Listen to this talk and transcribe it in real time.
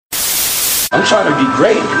I'm trying to be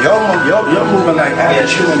great. Y'all moving like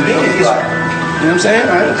average human beings. You know what I'm saying?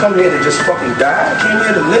 I didn't come here to just fucking die. I came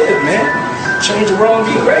here to live, man. Change the world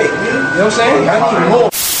and be great, man. You know what I'm saying? I need more.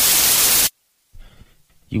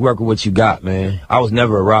 You work with what you got, man. I was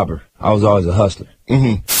never a robber. I was always a hustler.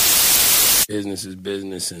 Mm-hmm. Business is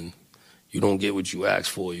business, and you don't get what you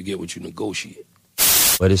ask for. You get what you negotiate.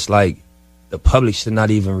 But it's like the public should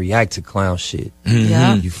not even react to clown shit. Mm-hmm.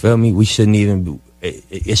 Yeah. You feel me? We shouldn't even.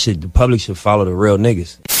 The public should follow the real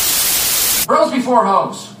niggas. Bros before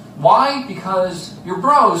hoes. Why? Because your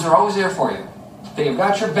bros are always there for you. They have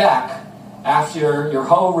got your back after your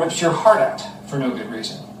hoe rips your heart out for no good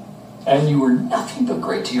reason. And you were nothing but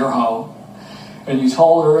great to your hoe, and you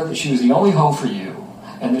told her that she was the only hoe for you,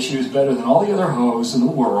 and that she was better than all the other hoes in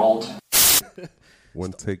the world.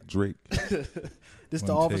 One take Drake. This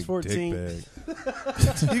the Office 14.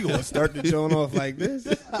 You gonna start the joint off like this?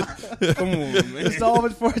 Come on, man. It's the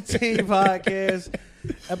Office 14 podcast,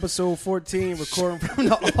 episode 14, recording from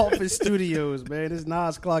the Office Studios, man. This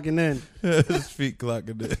Nas clocking in. His feet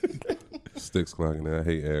clocking in. Sticks clocking in. I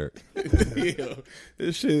hate Eric. Yo,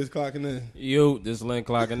 this shit is clocking in. Yo, this Link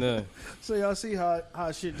clocking in. So y'all see how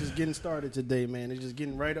shit just getting started today, man. It's just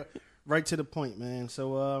getting right to the point, man.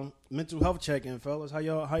 So mental health check-in, fellas. How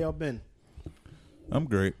y'all been? I'm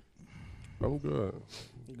great. I'm good.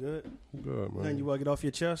 You good? I'm good, man. And you want to get off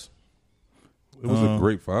your chest? It was a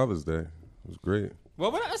great Father's Day. It was great. Well,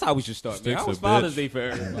 that's how we should start, man. How was Father's Day for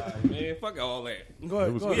everybody, man? Fuck all that. Go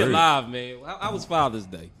ahead. We alive, man. How was Father's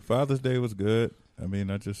Day? Father's Day was good. I mean,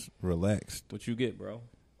 I just relaxed. What you get, bro?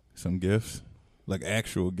 Some gifts. Like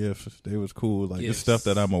actual gifts. They was cool. Like Gifts. the stuff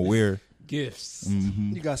that I'm aware. Gifts.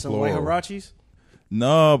 Mm-hmm. You got some White Huaraches?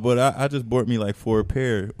 No, but I just bought me like 4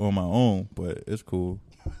 pair on my own, but it's cool.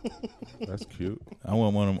 That's cute. I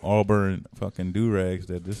want one of them Auburn fucking do-rags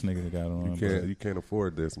that this nigga got on. You can't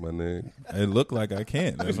afford this, my nigga. It looked like I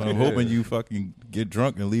can't. That's why I'm hoping you fucking get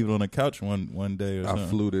drunk and leave it on the couch one day or something. I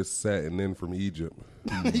flew this satin in from Egypt.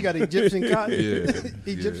 You got Egyptian cotton? Yeah.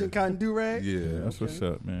 Egyptian cotton do-rag? Yeah. That's what's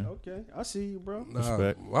up, man. Okay. I see you, bro.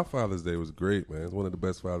 Respect. My Father's Day was great, man. It's one of the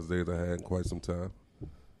best Father's Days I had in quite some time.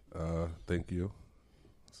 Thank you.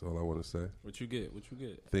 That's all I want to say. What you get?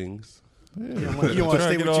 Things. Yeah. You want to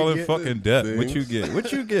stay get with all you in get? fucking depth. Things.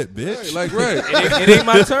 What you get, bitch? Right. It ain't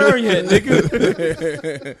my turn yet,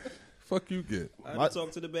 nigga. Fuck you get. I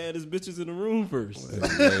talk to the baddest bitches in the room first.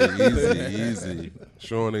 Easy.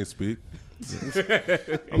 Sean ain't speak.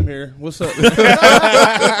 I'm here. What's up?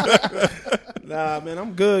 Nah, man,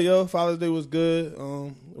 I'm good, yo. Father's Day was good.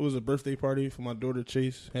 It was a birthday party for my daughter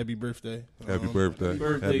Chase. Happy birthday. Happy birthday.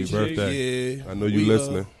 Happy birthday. Yeah. I know you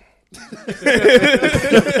listening.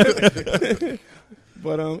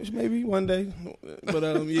 But maybe one day. But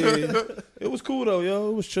yeah, it was cool though, yo.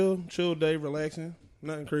 It was chill day, relaxing,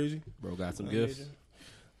 nothing crazy. Bro got some gifts. Major.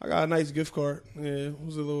 I got a nice gift card. Yeah, it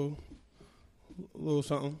was a little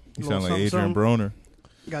something. You sound like Adrian Broner.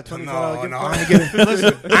 Got $25 No, gift I card. ain't getting.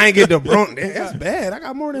 Listen, I ain't get the Bron. That's bad. I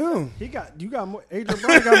got more than him. You got more. Adrian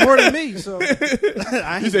Brown got more than me. So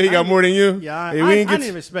You said he got more than you. Yeah, Hey, I we ain't didn't get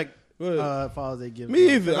even expect Father's Day gift.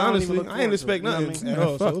 me either. I don't Honestly, even look I ain't forward to expect it, you know nothing what I at mean?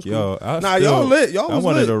 all. So it was cool. Yo, Nah, y'all lit. Y'all I was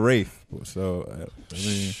wanted lit. a Wraith. So I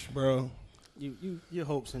mean, Bro. Your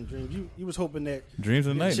hopes and dreams. You was hoping that dreams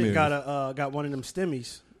and that shit nightmares. got one of them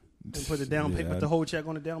stimmies and put the down payment, the whole check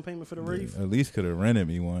on the down payment for the Wraith. At least could have rented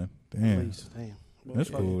me one. Damn, Damn.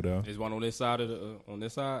 that's cool though. There's one on this side of the on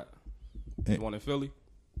this side. There's one in Philly.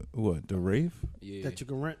 What, the Wraith? Yeah. That you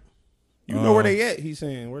can rent. You know where they at? He's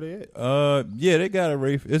saying where they at. Yeah, they got a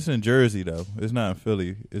Wraith. It's in Jersey though. It's not in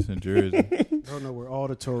Philly. It's in Jersey. I don't know where all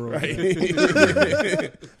the Toro.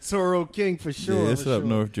 Toro King for sure. Yeah, it's for up sure.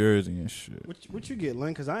 North Jersey and shit. What you get,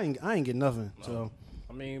 Lynn? Because I ain't get nothing. So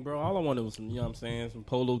I mean, bro, all I wanted was some, you know what I'm saying, some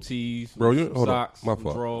polo tees, Bro, some hold on. socks, My some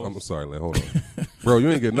fault. drawers. I'm sorry, Lynn. Hold on. Bro,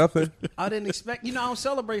 you ain't get nothing? I didn't expect. I don't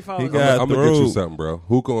celebrate Father's He Day. got I'm going to get you through. something, bro.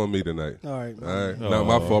 Hookah on me tonight. All right. All right. Not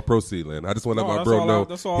my fault. Proceed, Lynn. I just want to let my bro know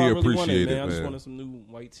that's all he I really wanted, appreciated man. it, I just man. wanted some new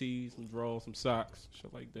white tees, some drawers, some socks,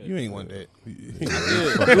 shit like that. You ain't want that.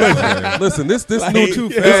 Listen, this Like, new too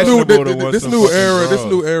this fashionable to want this some new fucking era this drawers.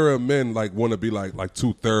 new era of men like want to be like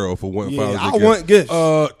too thorough for one Yeah, Father's I Day want gift.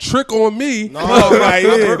 gifts. Trick on me. No, like,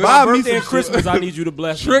 yeah, My buy me birthday some and Christmas, I need you to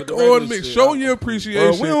bless me Trick with the regular on me. shit. Show your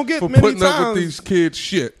appreciation we don't get for many putting up times. with these kids'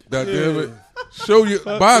 shit. God damn it. Show you.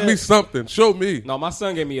 Buy me something. Show me. No, my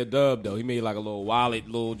son gave me a dub though. He made like a little wallet,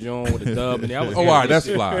 little joint with a dub, and that was Oh, all right. That's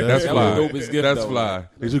fly. That's that fly. was dopest gift. That's though, fly. man.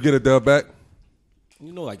 Did you get a dub back?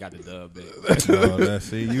 You know I got the dub back. Oh, that's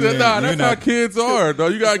see, you ain't, Nah, you that's not, how kids are, though.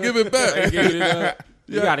 You gotta give it I back. gave it up.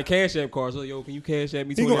 You got a Cash App card, so yo, can you Cash App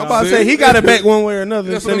me $20? I'm about to say he got it back one way or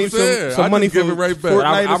another. That's Send what him I'm saying. some I money just give for it right back. Fortnite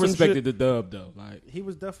I or some respected shit. the dub though. Like He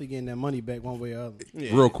was definitely getting that money back one way or other.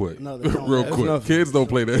 Real quick. Real quick. nothing. Kids don't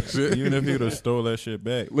play that shit. Even if he'd have stole that shit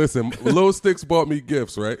back. Listen, Lil Sticks bought me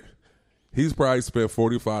gifts, right? He's probably spent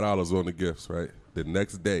 $45 on the gifts, right? The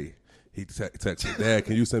next day, he texted, Dad,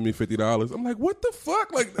 can you send me $50? I'm like, what the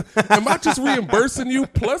fuck? Like, am I just reimbursing you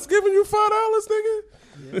plus giving you $5,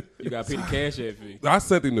 nigga? you got to pay the Cash App fee. I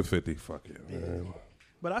sent him the 50. Fuck it, man.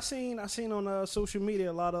 But I seen on social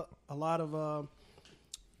media a lot of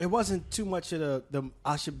it wasn't too much of the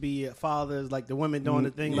I should be fathers, like the women doing the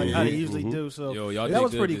thing like how they usually do. So Yo, y'all that did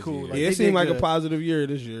was good pretty this cool. year. Like, Yeah, they it seemed did like a good. positive year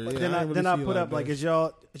this year. But Yeah, then I see put it up like, that. is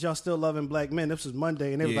y'all still loving black men? This was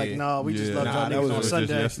Monday, and they was like, no, we just love Nah, y'all that niggas was on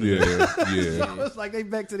just Sunday. yesterday. Yeah. It's like they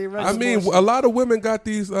back to their I regular mean, bullshit. a lot of women got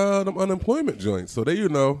these them unemployment joints, so they,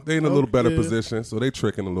 they in a little better position, so they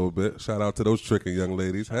tricking a little bit. Shout out to those tricking young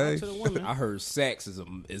ladies. Hey, to the women. I heard sex is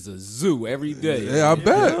a zoo every day. yeah, I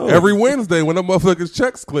bet every Wednesday when the motherfuckers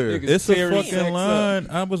checks clear. Niggas It's a tearing sex fucking up. line.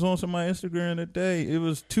 I was on somebody's Instagram today. It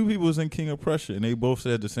was two people was in King of Prussia, and they both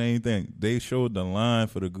said the same thing. They showed the line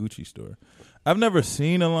for the Gucci store. I've never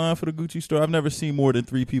seen a line for the Gucci store. I've never seen more than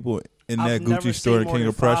 3 people in that I've never Gucci store seen in more King than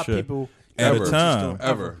of 5 Prussia people at Ever. a time.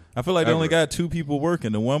 Ever. I feel like they only got 2 people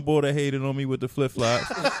working. The one boy that hated on me with the flip flops,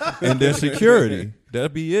 and then security.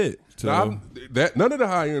 That'd be it. So, None of the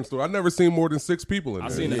high end store. I never seen more than 6 people in I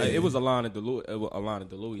there. seen it was a line at the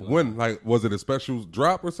Louis. When, like, was it a special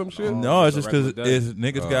drop or some shit? no, it's it's just a because regular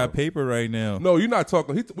day. niggas got paper right now. No, you're not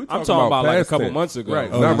talking. We talking I'm talking about like a past couple tense. months ago. Right,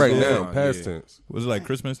 Oh, not right yeah. now. Past Yeah. tense. Was it like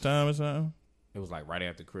Christmas time or something? It was like right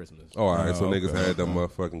after Christmas. Oh, all right. So Oh, niggas okay. had them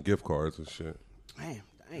motherfucking gift cards and shit. Damn.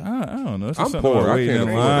 I don't know. It's I'm just something poor. about I waiting can't in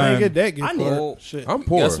afford I line. ain't get that gift I need- card. Shit. I'm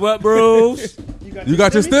poor. Guess what, bros? You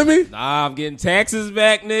got your stimmy? Nah, I'm getting taxes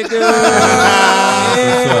back, nigga.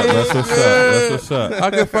 That's what's up. That's what's up. I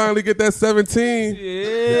can finally get that 17. Yeah,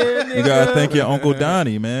 nigga. You gotta thank your Uncle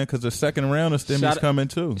Donnie, man, because the second round of stimmy's Shout- coming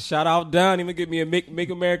too. Shout out Donnie. Even get me a Make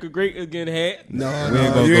America Great Again hat. No, We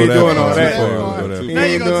ain't gonna you go ain't that doing far. all that. Too far. We ain't gonna go that You far.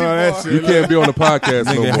 ain't doing all that shit. You can't be on the podcast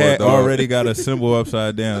no Nigga more, hat dog. already got a symbol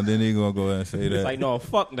upside down. Then he gonna go and say It's that. like, no,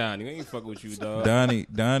 fuck Donnie. We ain't fuck with you, dog. Donnie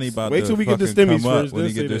about Wait to till we get the fucking stimmies come up first, when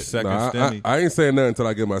then he get say this that. second Nah, stimmy. I ain't saying nothing until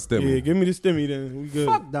I get my Yeah, stimmy. give me the stimmy then. We good.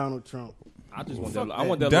 Fuck Donald Trump. I just want that. I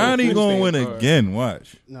want that. Donnie little gonna food win stamp card. again.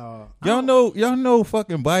 Watch. No. Y'all know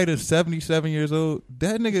fucking Biden's 77 years old.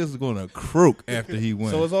 That nigga is gonna croak after he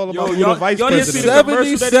wins. So it's all Yo, about who y'all- the vice y'all didn't see president. the commercial that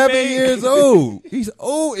he 77 made? years old. He's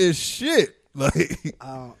old as shit. Like,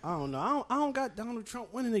 I don't know. I don't got Donald Trump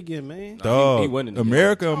winning again, man. dog, he winning again.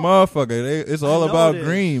 America, a motherfucker. It's all I know about it is.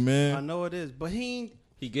 green, I man. know it is, but he ain't.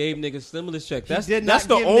 He gave niggas stimulus check. He That's did that's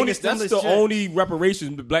not the give only niggas that's stimulus the check. only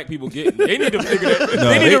reparations that black people get. They need to figure that. No,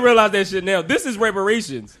 they need they- to realize that shit now. This is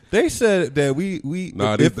reparations. They said that we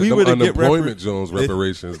Nah, if we were to get unemployment Jones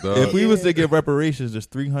reparations, dog. if we was to get reparations, it's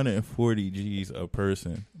 340 G's a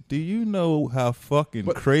person. Do you know how fucking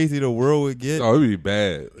crazy the world would get? Oh, it would be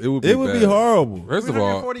bad. It would be It would be bad. horrible. First of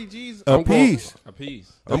all, 340 G's. A piece. A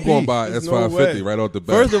piece. I'm going to buy There's S550 no way. right off the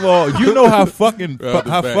bat. First of all, you know how fucking Right off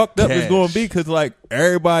the how bat, fucked up it's cash. going to be because like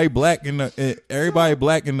everybody black in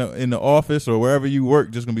the office or wherever you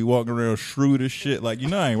work just gonna be walking around shrewd as shit. Like, you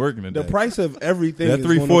know, I ain't working today. The price of everything that is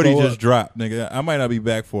 340 gonna go just up. dropped, nigga. I might not be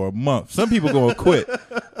back for a month. Some people gonna quit,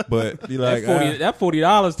 but be like That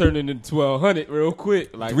 $40 turned into $1,200 real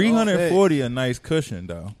quick. Like 340 a nice cushion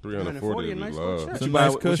though. 340 a nice is little love. check. It's What a you, nice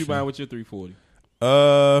buying, what you cushion. buying with your 340?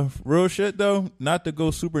 Real shit though, not to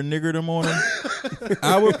go super nigger them on them.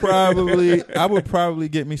 I would probably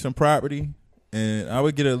get me some property, and I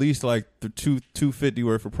would get at least like the 250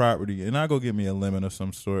 worth of property, and I go get me a lemon of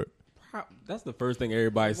some sort. That's the first thing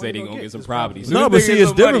everybody say you they gonna gonna get? get some This property. property. No, Soon but as they see, get it's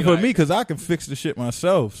some different money, for like- me because I can fix the shit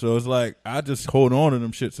myself. So it's like I just hold on to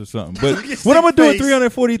them shits or something. But what I'm gonna do with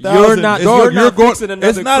 340,000? You're not. Dog, You're you're not going- fixing another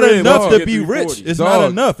It's not crib enough to to be rich. It's Dog, not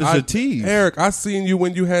enough. It's I- a tease. Eric, I seen you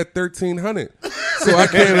when you had 1,300, so I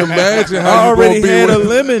can't imagine how I you already gonna be had a with-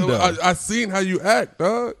 lemon, though. I seen how you act,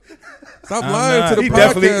 dog. Stop I'm lying not. to the He podcast.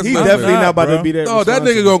 definitely man. not about bro. to be that. No, that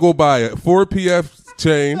nigga gonna go buy a 4PF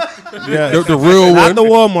chain, Yeah. the real one, Not the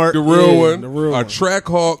Walmart. the real Yeah, one, the real a one.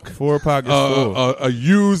 Trackhawk, 4 pockets full. a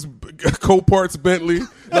used Coparts Bentley. Like,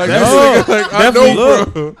 No, this nigga, like I definitely know,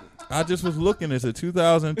 look. bro. I just was looking. It's a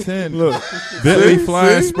 2010 Bentley See?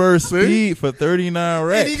 Flying See? Spur See? Speed for 39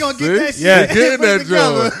 racks. And he gonna See? get that shit. Yeah, put getting that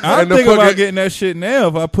together. joint. I'm And the thinking about fucking- getting that shit now.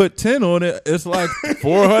 If I put 10 on it, it's like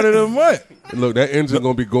 400 a month. Look, that engine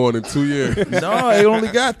gonna be going in 2 years. No, it only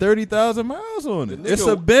got 30,000 miles on it. It's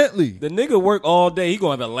a Bentley. The nigga work all day. He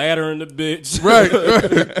gonna have a ladder in the bitch.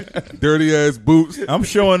 Right. Dirty ass boots. I'm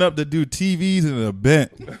showing up to do TVs in a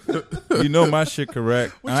Bent. You know my shit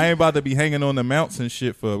correct. I ain't about to be hanging on the mounts and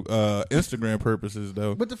shit for Instagram purposes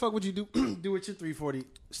though. What the fuck would you do with your 340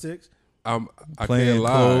 sticks? I Playing can't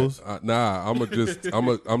lie. clothes.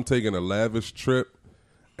 I'm taking a lavish trip,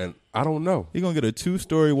 and I don't know. He gonna get a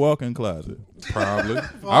 2-story walk-in closet. Probably.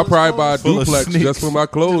 I'll probably buy a Full of duplex sneaks. just for my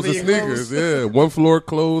clothes and Just for your sneakers. Yeah, 1 floor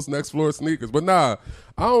clothes, next floor sneakers. But nah,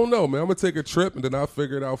 I don't know, man. I'm gonna take a trip and then I'll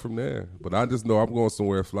figure it out from there. But I just know I'm going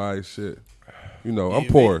somewhere fly as shit. You know, I'm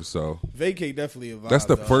poor, so Vacate definitely a vibe. that's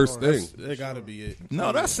the though. first thing. That gotta be it.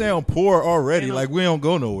 No, that sound poor already. Like we don't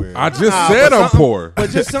go nowhere. I just said I'm poor. But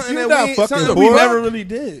just something You're that not we fucking something we poor. never really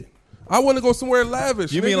did. I want to go somewhere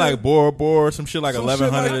lavish. You nigga. mean like Bora Bora, some shit like Some shit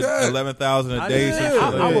 1,100, like that. 11,000 a day? I Some would- shit I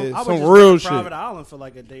like would that. just Some go real to shit. private island for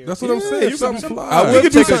like a day or That's two. what I'm saying. you Something can- fly. I We would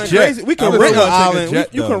could do take a something jet. crazy. We I can would rent an take a island.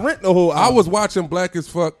 jet, You though. can rent the whole I island. was watching Black as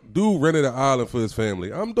Fuck. Dude rented an island for his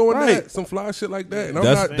family. I'm doing Right. that. Some fly shit like that. And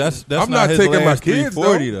That's I'm not not his taking my last kids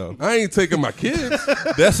 340 though. though. I ain't taking my kids.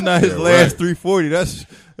 That's not his Yeah, last right. 340. That's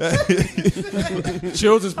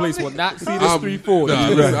Children's Place will not see this 340.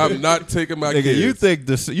 Nah, I'm not taking my nigga.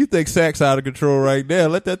 kids. You think Sack's out of control right there?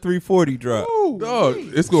 Let that 340 drop. Dog,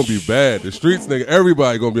 it's gonna be bad. The streets, nigga.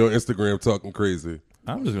 Everybody gonna be on Instagram talking crazy.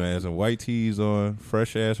 I'm just gonna have some white tees on,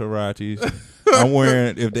 fresh ass Huaraches. I'm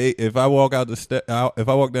wearing if I walk down the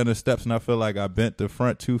steps and I feel like I bent the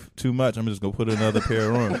front too much, I'm just gonna put another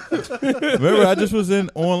pair on. Remember, I just was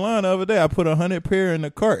online the other day. I put 100 pair in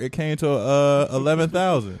the cart. It came to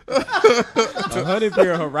 11,000. 100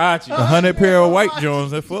 pair of Huaraches. 100 pair of white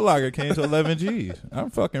Jones at Foot Locker came to 11 G's. I'm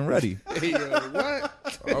fucking ready.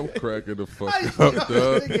 I'm cracking the fuck up,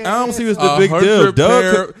 dog. I don't see what's the big deal, 100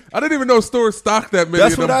 Doug. pair- I didn't even know stores stocked that many.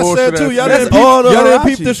 That's of what them I said bullshit too. ass Y'all things. didn't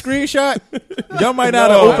peep the screenshot. Y'all might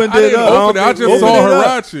not have opened I it didn't up. open it. I just Open saw it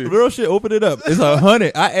up. Huarache. Real shit. Open it up. It's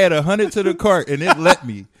 100. I add 100 to the cart and it let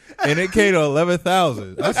me, and it came to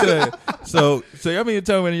 11,000. I said, so y'all mean to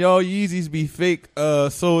tell me when y'all Yeezys be fake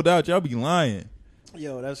sold out? Y'all be lying.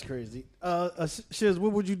 Yo, that's crazy. Shiz,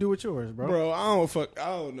 what would you do with yours, bro? Bro, I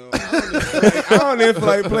don't know. I don't even feel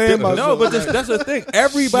like playing myself. No, but that's the thing.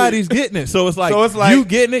 Everybody's getting it, so it's like you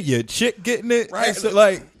getting it, your chick getting it, Right. So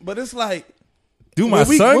like, But it's like, do my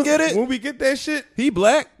son get it? When we get that shit, He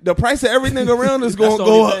black. the price of everything around is going to the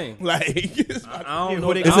go only up. thing. Like, I don't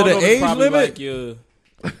know. Is I it don't an know if age probably limit? Like your,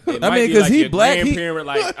 I mean, because he black. Grandparent,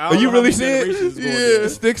 like, I Are don't you know really how many saying? generations is going Yeah. through.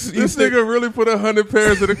 Sticks. This nigga really put 100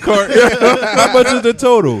 pairs in the cart. How much is the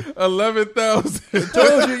total? 11,000.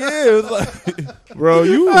 Told you, yeah. It was like, bro,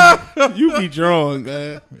 you be drawn,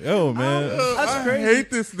 man. yo, man. That's I crazy.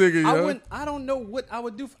 hate this nigga, yo. I don't know what I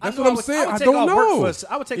would do. That's know what I'm I would, saying. I, would I take don't off know. Work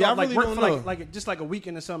for, I would take Yeah, off I like really work don't for know. like just like a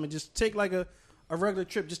weekend or something. Just take like a regular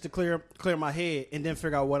trip just to clear my head and then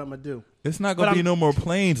figure out what I'm gonna do. It's not gonna But be I'm- no more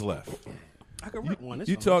planes left. I could rent one. It's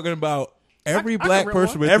You fine. talking about every I can black rent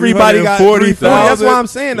person one. with Everybody got 340,000. That's why I'm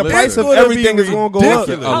saying the price of gonna be everything is going to go up.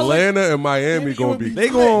 ridiculous. Atlanta and Miami gonna be They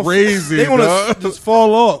going crazy. They going dog. to just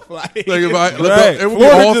fall off. Like, Like if I, Right. it would be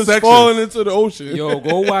Florida all just sections. falling into the ocean. Yo,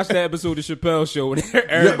 go watch that episode of Chappelle Show when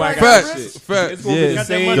everybody got facts, that shit. facts. It's gonna be Yeah, the Got that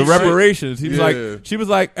same. money the shit. reparations. He was Yeah. she was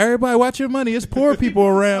like, everybody watch your money. It's poor people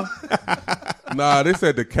around. Nah, they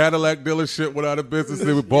said the Cadillac dealership went out of business.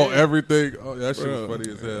 They bought everything. Oh, that shit was funny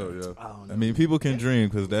as hell, yo. I mean, people can dream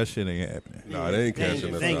because that shit ain't happening. Nah, they ain't They cashing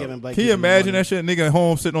ain't us giving out. black Can you people imagine money. that shit? Nigga at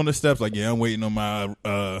home sitting on the steps like, yeah, I'm waiting on my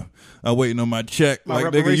check. My Like,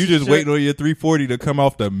 nigga, you reparations just check. waiting on your 340 to come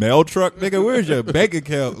off the mail truck. Nigga, where's your bank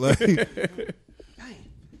account? Like,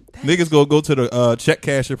 niggas go to the check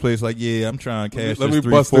casher place like, yeah, I'm trying to cash Let me this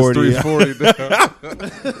bust this 340. 340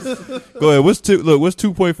 down. Go ahead. What's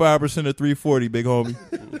 2.5% of 340, big homie?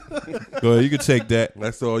 Go ahead. You can take that.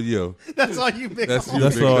 That's all you. That's all you big. That's you,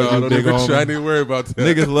 That's big all dog. you, Don't big even homie. try to worry about that.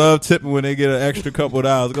 Niggas love tipping when they get an extra couple of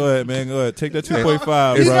dollars. Go ahead, man. Go ahead. Take that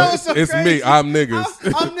 2.5, It's, You know bro. what's so it's crazy? me. I'm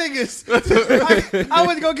niggas. I'm niggas. I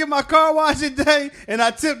went to go get my car washed today, and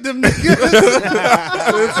I tipped them niggas.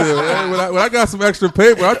 Listen, man, when I got some extra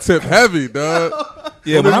paper, I tip heavy, dog.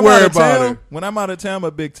 Yeah, Don't when I'm worry out of about town, it. when I'm out of town, I'm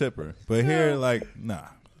a big tipper. But here, like, nah.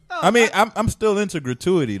 I mean, I'm still into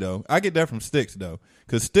gratuity though. I get that from Sticks though,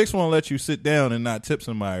 because Sticks won't let you sit down and not tip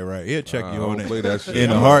somebody right. He'll check you don't on play it that shit. in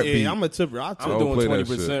a I'm- heartbeat. Yeah, I'm a tipper. I tip. I'm Don't doing play that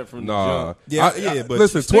 20% shit. from the Nah. jump. Yeah, but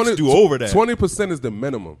listen, Sticks do over that. 20% is the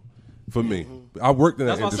minimum for me. I worked in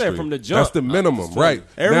that That's what I industry. said, from the jump. That's the minimum, right?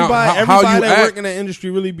 Everybody, everybody that work in that industry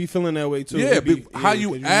really be feeling that way too. Yeah, Be, how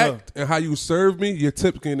you act and how you serve me, your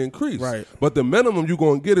tip can increase. Right. But the minimum you're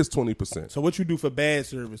going to get is 20%. So what you do for bad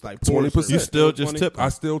service, like 20%. You still just tip. I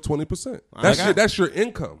still 20%. Like That's your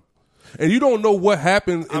income. And you don't know what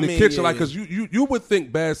happened in the kitchen, like, because yeah. you would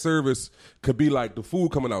think bad service could be like the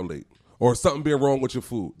food coming out late or something being wrong with your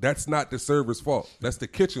food. That's not the server's fault. That's the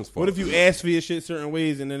kitchen's fault. What if you ask for your shit certain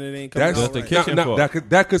ways and then it ain't coming That's out the right? kitchen fault.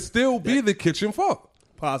 That could still be the kitchen fault.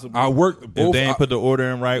 Possible. I worked both. If they ain't put the order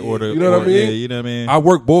in right, or the, you know what I mean? Yeah, you know what I mean? I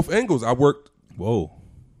worked both angles. I worked. Whoa.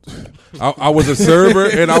 I was a server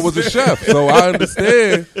and I was a chef, so I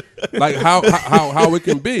understand like how it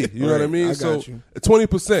can be. You know what I mean? I So got you.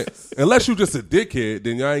 20%, unless you just a dickhead,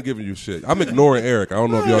 then y'all ain't giving you shit. I'm ignoring Eric. I don't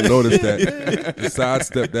know if y'all noticed that. Just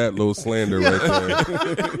sidestep that little slander right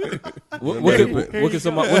there.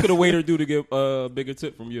 What could a waiter do to get a bigger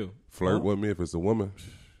tip from you? Flirt with me if it's a woman.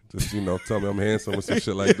 Just, tell me I'm handsome or some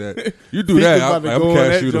shit like that. You do He that, was about to I'm go on cash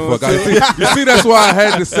that you the joint, fuck out. You see, that's why I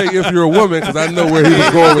had to say if you're a woman, because I know where he was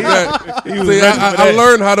going with that. See, I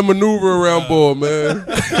learned how to maneuver around boy, man.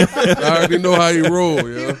 I already know how he roll,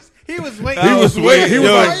 yo. He was waiting. He was waiting. He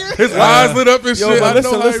was like, his eyes lit up and shit. Yo, I but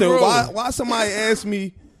know how he listen. roll. Why somebody ask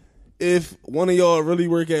me if one of y'all really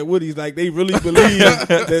work at Woody's? Like they really believe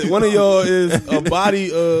that one of y'all is a body.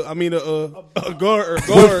 A guard.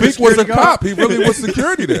 Well, Feek was a cop. He really was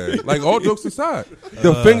security there. Like, all jokes aside,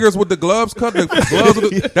 the fingers with the gloves cut.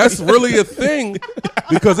 That's really a thing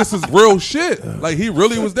because this is real shit. Like, he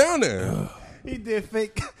really was down there. He did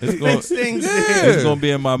fake gonna- things. Yeah. It's gonna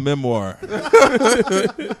be in my memoir.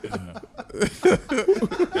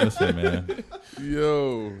 Listen, man.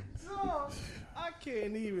 Yo. I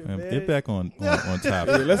can't even, Man, man. get back on topic.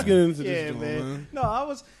 Yeah, let's get into Yeah, this, man. No, I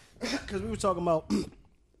was because we were talking about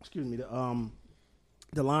excuse me,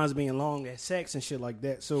 the lines being long at sex and shit like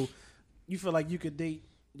that. So you feel like you could date?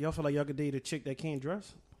 Y'all feel like y'all could date a chick that can't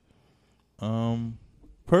dress?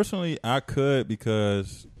 Personally, I could,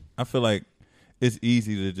 because I feel like it's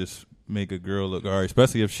easy to just make a girl look all right,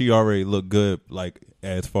 especially if she already look good, like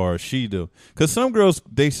as far as she do. Because some girls,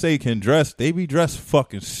 they say can dress, they be dressed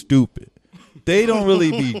fucking stupid. They don't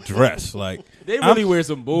really be dressed like They really wear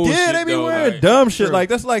some bullshit. yeah, they be though, wearing like, dumb shit. true. Like,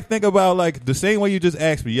 that's like, think about like the same way you just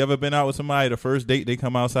asked me. You ever been out with somebody, the first date they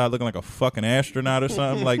come outside looking like a fucking astronaut or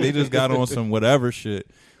something? Like, they just got on some whatever shit.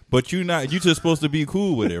 But you just supposed to be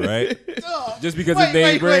cool with it, right? Just because his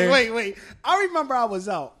name brand. Wait. I remember I was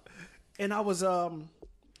out and I was oh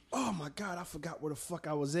my God, I forgot where the fuck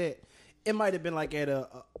I was at. It might have been like at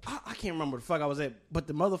I can't remember where the fuck I was at, but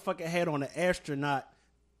the motherfucker had on an astronaut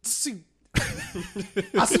suit.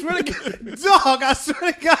 I swear to God, dog, I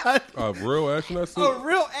swear to God. A real astronaut suit? A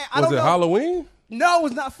real I Was don't it know. Halloween? No, it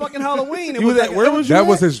was not fucking Halloween. It You was like at where was you? That at?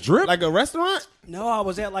 was his drip? Like a restaurant? No, I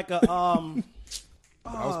was at like a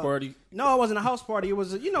House party. No, it wasn't a house party. It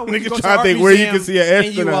was when Nigga you go to trying to art think where you museum can see an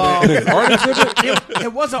and you, astronaut.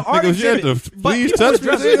 it was an art Nigga, you had exhibit, to but please he was touch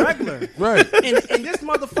dressed me. regular. Right. And this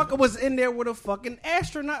motherfucker was in there with a fucking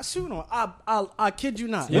astronaut suit on. I kid you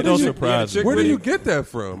not. It don't surprise me. Where do you get that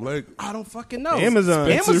from? Like, I don't fucking know.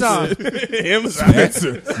 Amazon. Amazon. Amazon.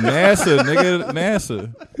 NASA, nigga,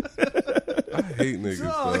 NASA. I hate niggas,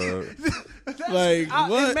 dog. Like,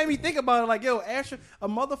 what? It made me think about it. Like, yo, a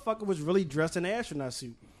motherfucker was really dressed in an astronaut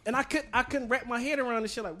suit, and I couldn't wrap my head around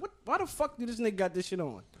this shit. Like, what? Why the fuck do this nigga got this shit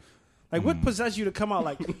on? Like, what possessed you to come out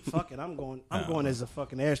like, fuck it, I'm going as a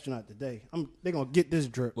fucking astronaut today. They gonna get this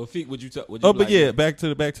drip. Well, Feek, would you Oh, be but like, yeah, back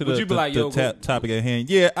to Would you be like, yo, the topic at hand.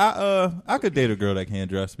 Yeah, I could date a girl that can't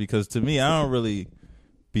dress, because to me, I don't really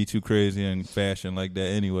be too crazy in fashion like that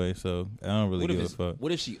anyway. So I don't really give a fuck.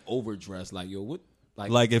 What if she overdressed? Like, yo, what?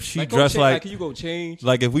 Like if she go dressed can you go change?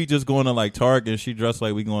 like if we just going to like Target and she dressed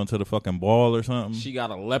like we going to the fucking ball or something. She got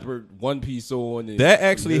a leopard one piece on. And That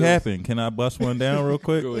actually heels. happened. Can I bust one down real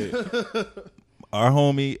quick? Go ahead. Our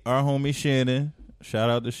homie Shannon. Shout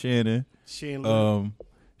out to Shannon. Shannon.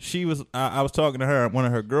 She was. I was talking to her, one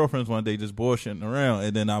of her girlfriends one day, just bullshitting around,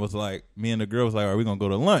 and then I was like, me and the girl was like, "Are we gonna go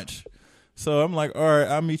to lunch?" So I'm like, "All right,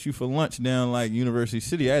 I'll meet you for lunch down like University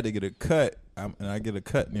City." I had to get a cut, and I get a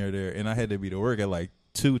cut near there, and I had to be to work at like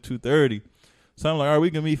 2:30. So I'm like, "All right, we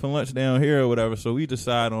can meet for lunch down here or whatever." So we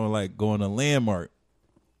decide on like going to Landmark.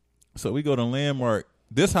 So we go to Landmark.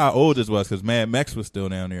 This how old this was, because Mad Max was still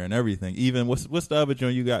down there and everything. Even what's the other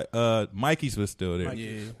joint you got? Mikey's was still there.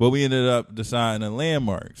 Yeah. But we ended up deciding a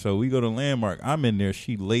Landmark. So we go to Landmark. I'm in there.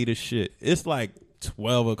 She late as shit. It's like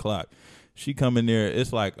 12 o'clock. She come in there.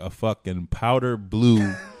 It's like a fucking powder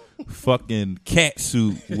blue fucking cat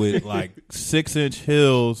suit with like 6-inch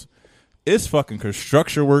heels, it's fucking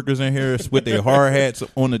construction workers in here with their hard hats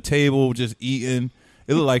on the table just eating.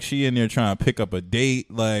 It looked like she in there trying to pick up a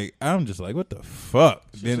date. Like, I'm just like, what the fuck?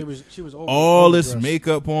 She was all this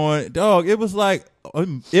makeup on. Dog, it was like,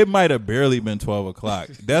 it might have barely been 12 o'clock.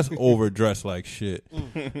 That's overdressed like shit.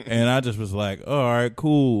 And I just was like, all right,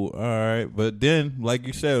 cool. All right. But then, like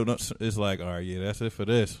you said, it's like, all right, yeah, that's it for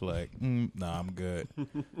this. Like, nah, I'm good.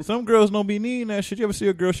 Some girls don't be needing that shit. You ever see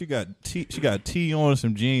a girl, she got tea on and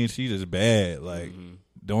some jeans. She just bad. Like,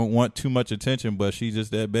 don't want too much attention, but she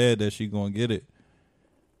just that bad that she gonna get it.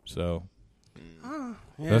 So,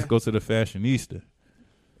 let's go to the fashionista.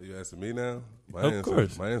 You asking me now? My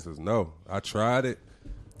answer is no. I tried it,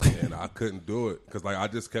 and I couldn't do it because like I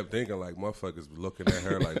just kept thinking like motherfuckers looking at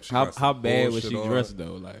her like she how bad was she on. dressed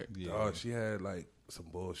though? Like, oh, she had like some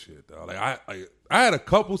bullshit though. Like I had a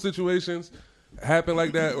couple situations happen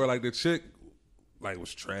like that where like the chick like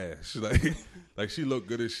was trash. Like she looked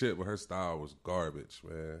good as shit, but her style was garbage,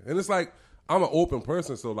 man. And it's like, I'm an open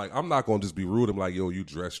person, so like I'm not gonna just be rude. I'm like, yo, you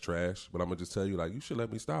dress trash, but I'm gonna just tell you like you should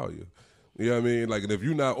let me style you. You know what I mean? Like, and if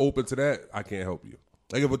you're not open to that, I can't help you.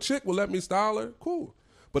 Like, if a chick will let me style her, cool.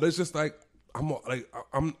 But it's just like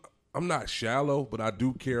I'm not shallow, but I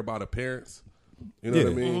do care about appearance. You know what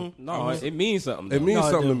I mean? Mm-hmm. No, it means something. Though. It means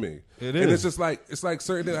something to me. It and is. it's just like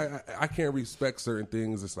certain things. I can't respect certain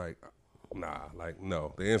things. It's like, nah, like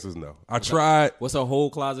no. The answer is no. I tried. What's a whole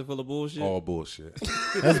closet full of bullshit? All bullshit.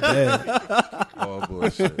 That's bad. All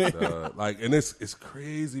bullshit. Like, and it's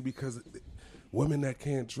crazy because women that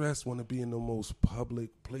can't dress want to be in the most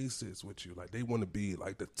public places with you. Like, they want to be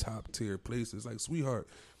like the top tier places. Like, sweetheart,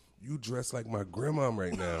 you dress like my grandma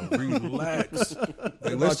right now. Relax.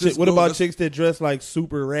 Like, what about chicks that dress like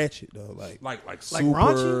super ratchet though? Like super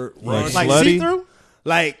raunchy? Like see through?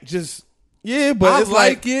 Like just but I it's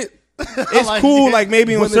like it. It's cool, like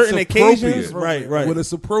maybe on certain occasions, right? When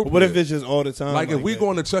it's appropriate. But what if it's just all the time? Like if we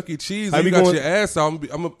going to Chuck E. Cheese, like and you got your ass out.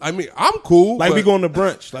 I'm cool. Like we going to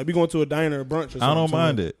brunch, like we going to a diner or brunch or something. I don't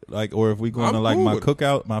mind it. Like, or if we going to like cool my with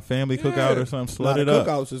cookout, my family cookout or something, slut it up.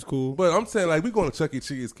 Cookouts is cool. But I'm saying like we going to Chuck E.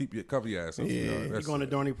 Cheese, cover your ass up. Yeah. You're going to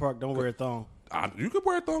Dorney Park, don't wear a thong. You could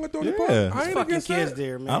wear a thong at Dorney Park. Yeah. I ain't Fucking against kids that.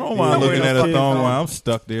 there, man. I don't mind looking at a thong while I'm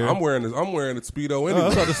stuck there. I'm wearing a Speedo anyway. I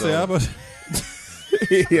was about to say,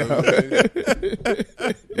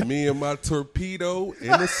 me and my torpedo in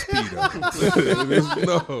a Speedo.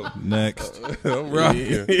 No. Next. I'm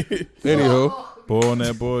rocking. Anyhow. Boy on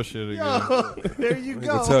that bullshit again. There you go.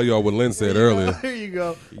 I'll tell y'all what Lynn said earlier. There you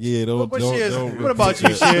go. Yeah, don't. What about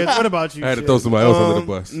you, Shid? What about you? I had to throw somebody else under the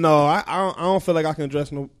bus. No, I don't feel like I can dress.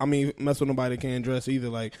 Mess with nobody that can't dress either.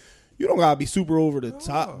 Like, you don't gotta be super over the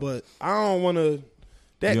top, but I don't want to.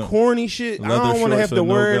 That corny shit, I don't want to have to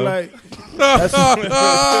worry like. That's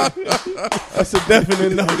a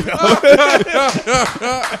definite no.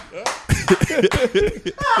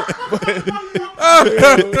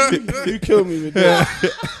 You killed me with that.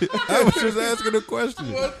 I was just asking a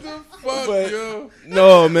question. What the fuck, yo?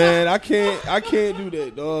 No, man, I can't do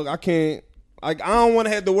that, dog. I can't. Like, I don't want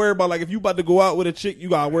to have to worry about like if you about to go out with a chick, you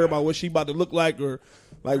gotta worry about what she about to look like, or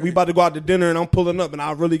like we about to go out to dinner and I'm pulling up and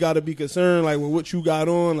I really got to be concerned like with what you got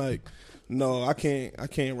on. Like, no, I can't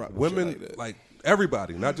rock women like that. like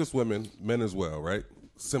everybody, not just women, men as well, right?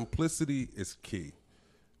 Simplicity is key.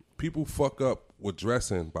 People fuck up with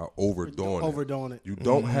dressing by overdoing it. You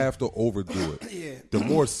don't have to overdo it. Yeah. The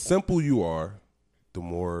more simple you are, the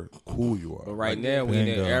more cool you are. But right like, now, we in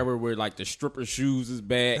that era where like the stripper shoes is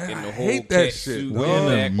back and the whole hate that cat shit, suit dog.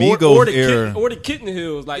 is back. Migos era. Or the kitten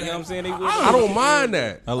heels, like, you know what I'm saying? I don't mind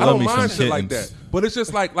that. I love don't me mind some shit like kittens. that. But it's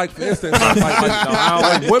just like for instance,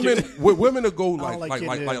 like women to go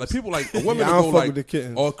like people like women to go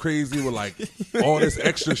like all crazy with like all this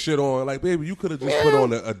extra shit on. Like, baby, you could have just put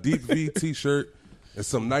on a deep V t-shirt and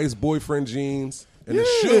some nice boyfriend jeans. And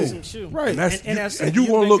the shoe. Right. And you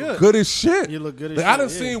gonna look good as shit. You look good as like, shit. I done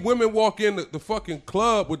seen women walk in the fucking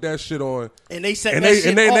club with that shit on. And they said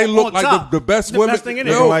they look like the best women. Best thing in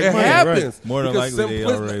no, it happens. Right. More than likely they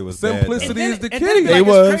already was simplicity bad, is the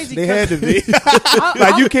key. They had to be.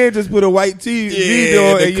 Like, you can't just put a white TV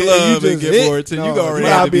on in the club and get more attention. You already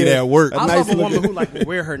have to be there at work. I love a woman who like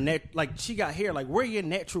wear her like she got hair, like wear your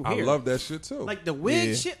natural hair. I love that shit too. Like the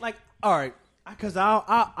wig shit, like all right, because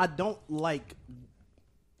I don't like.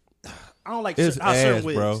 I don't like it's certain ass,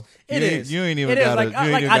 wigs. bro. It is. You ain't even It is. gotta.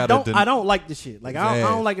 Like, I don't like the shit. Like I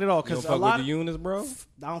don't like it at all. You Because don't a fuck lot with the units, bro.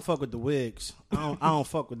 I don't fuck with the wigs. I don't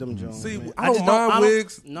fuck with them Jones. See, man. I don't just mind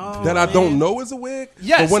wigs no, that I man. don't know is a wig.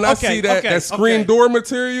 Yes, but when I okay, see that okay, screen okay. door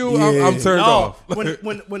material, I'm turned No, off. when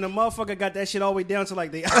the motherfucker got that shit all the way down to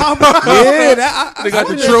like the eyebrow. Yeah, They got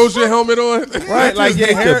the Trojan helmet on. right. Like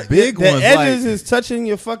your hair, the big the ones, edges like- is touching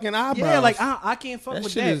your fucking eyebrows. Yeah, like I can't fuck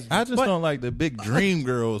with shit that. is- I just But- don't like the big dream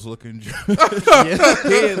girls looking.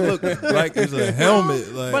 Head look like it's a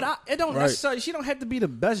helmet. Like, But it don't necessarily. She don't have to be the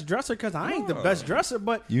best dresser because I ain't the best dresser.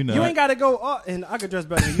 But You know you it. ain't got to go up, and I could dress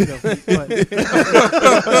better than you. Though, but,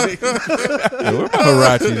 yeah, where my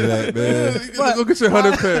Huaraches at, man? Go get your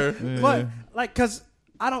 100 pair. but like, cause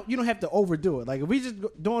you don't have to overdo it. Like if we just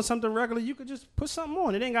doing something regular, you could just put something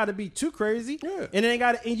on. It ain't got to be too crazy. Yeah. And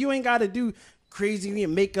you ain't got to do crazy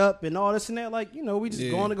and makeup and all this and that. Like we just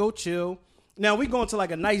going to go chill. Now we going to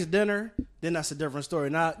like a nice dinner, then that's a different story.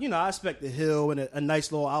 Now I expect the hill and a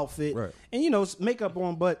nice little outfit, Right. and makeup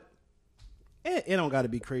on, but. It don't got to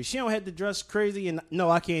be crazy. She don't have to dress crazy, and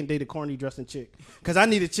no, I can't date a corny dressing chick because I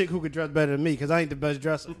need a chick who could dress better than me because I ain't the best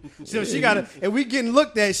dresser. So she got to, if we getting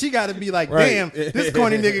looked at, she got to be like, damn, this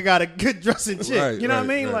corny nigga got a good dressing chick. Right, you know what I right,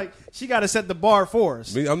 mean? right. Like she got to set the bar for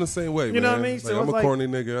us. Me, I'm the same way, man. You know what I mean? Like, So I'm it's a like- corny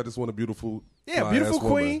nigga. I just want a beautiful, Yeah, fly-ass beautiful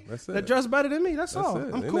woman. queen That's that it. dress better than me. That's all.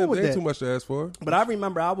 It. I'm Ain't cool with ain't that. too much to ask for. But I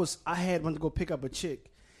remember I had went to go pick up a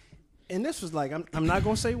chick, and this was like I'm not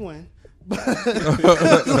gonna say when.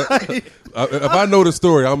 If I know the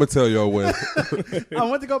story, I'm gonna tell y'all when. I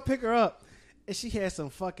went to go pick her up, and she had some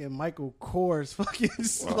fucking Michael Kors fucking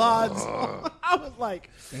slides on. I was like,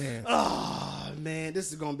 oh, man, this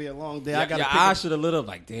is going to be a long day. I got Your to eyes should have lit up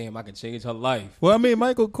like, damn, I can change her life. Well, I mean,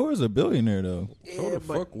 Michael Kors a billionaire though. So the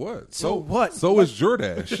fuck what? So what? So is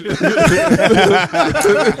Jordash.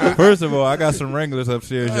 First of all, I got some Wranglers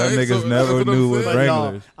upstairs. Y'all Alright, niggas so never that's what knew I'm was saying. But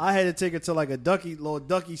Wranglers. no, I had to take her to like a little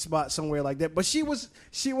ducky spot somewhere like that. But she was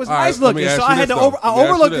All right, nice let me looking, ask so you I had this, to though. I Let me ask you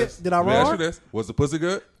overlooked this. it. Did I Let me ask wrong? you this. Was the pussy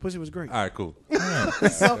good? Pussy was great. All right, cool.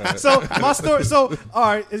 So my story. So all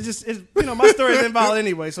right, it's my story is invalid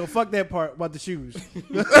anyway. So fuck that part about the shoes.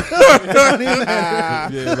 Yeah,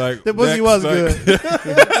 like The pussy next, was like- good.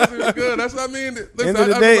 It was good. That's what I mean. Listen,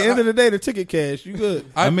 End of the day, the ticket cash. You good?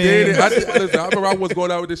 I mean- dated. Listen, I remember I was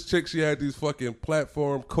going out with this chick. She had these fucking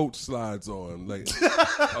platform coach slides on, like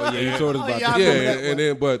Oh, yeah, you told us about yeah, I that. yeah, remember that and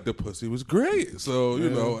then but the pussy was great. So you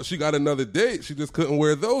know, she got another date. She just couldn't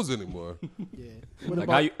wear those anymore.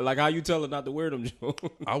 Like how you tell her not to wear them, Joe?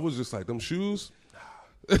 I was just like, them shoes.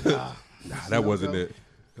 Nah, that wasn't it.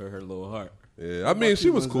 Her little heart. Yeah, I mean, she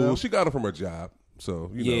was cool. She got it from her job.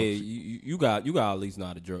 So you know, Yeah, you got to at least know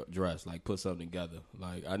how to dress. Like put something together.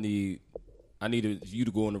 Like I need you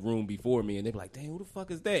to go in the room before me, and they be like, "Damn, who the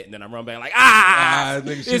fuck is that?" And then I run back like,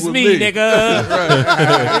 nigga, she it's with me, nigga." Ain't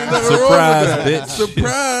nothing Surprise, wrong with that. bitch.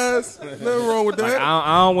 Surprise. Nothing wrong with Like, that.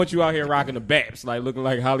 I don't want you out here rocking the Baps, like looking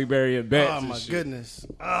like Halle Berry and Baps. Oh and my shit. goodness.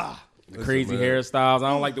 Listen, Crazy man. hairstyles. I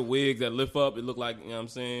don't like the wigs that lift up. It look like, you know what I'm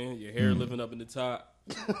saying, your hair lifting up in the top.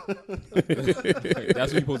 Like,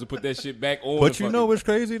 that's when you supposed to put that shit back on. But the you know what's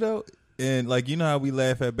crazy though, and like you know how we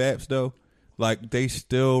laugh at Baps though, like they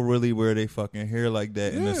still really wear their fucking hair like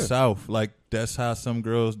that in the South. Like that's how some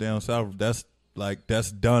girls down south.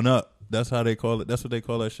 That's done up. That's how they call it. That's what they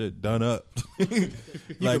call that shit, done up.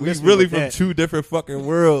 Like we miss me really with from that. two different fucking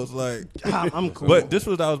worlds. Like, I'm cool. but this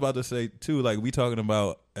was what I was about to say too. Like we talking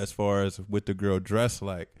about as far as with the girl dress,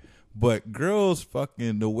 like, but girls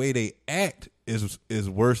fucking the way they act is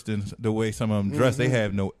worse than the way some of them dress. They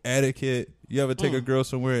have no etiquette. You ever take a girl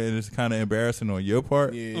somewhere and it's kind of embarrassing on your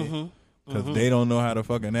part? Yeah. Because they don't know how to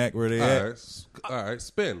fucking act where they at. All right,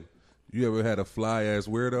 spin. You ever had a fly ass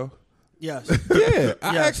weirdo? Yes. Yeah,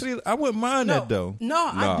 Yes. I wouldn't mind that though. No,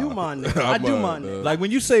 I do mind that. I I do mind mind that. that. Like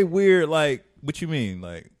when you say weird, like what you mean?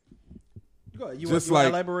 Like Go ahead. You Just want like to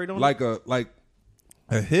elaborate on like it?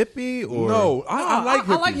 a hippie or no, I like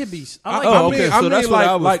hippies. I like hippies. I like Oh, hippies. okay, I so mean that's what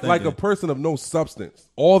I was like thinking. a person of no substance.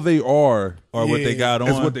 All they are or what they got on.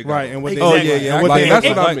 is what they got. Right, on. and what they Oh Exactly. yeah, yeah. and what Like, they that's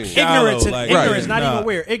look what I like. mean. Ignorance, Shallow, like- ignorance, Right. not Nah. even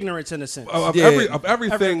aware. Ignorance in a sense. Of Yeah. everything,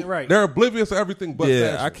 Everything, right. they're oblivious to everything but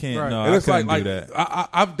Yeah, fashion. I can't. Right. No, And I it's like, couldn't do that.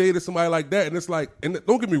 I've dated somebody like that, and it's like, and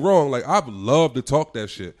don't get me wrong, like I've loved to talk that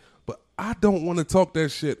shit, but I don't want to talk that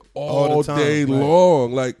shit all the time, day right.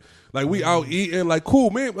 long. Like we out eating, like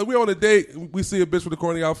cool, man. Like we on a date, we see a bitch with a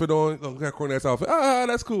corny outfit on, got a corny ass outfit.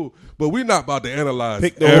 That's cool. But we not about to analyze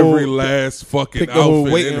Pick the every whole- last fucking pick the whole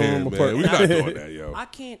outfit waiting in here, room man. apart. We not doing that, yo. I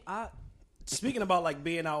can't. speaking about like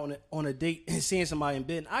being out on a date and seeing somebody in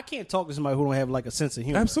bed, I can't talk to somebody who don't have like a sense of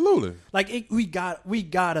humor. Absolutely. Like we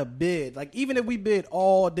gotta bid. Like even if we bid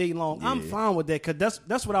all day long, I'm fine with that because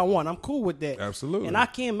that's what I want. I'm cool with that. Absolutely. And I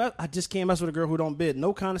just can't mess with a girl who don't bid.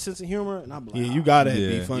 No kind of sense of humor. And I'm like, Yeah, you gotta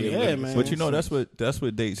Yeah. be funny. Yeah, man. But you know, that's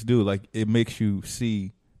what dates do. Like it makes you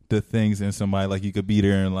see the things in somebody. Like you could be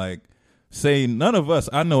there and like say none of us.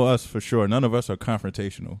 I know us for sure. None of us are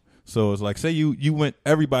confrontational. So it's like say you went.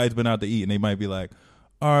 Everybody's been out to eat, and they might be like,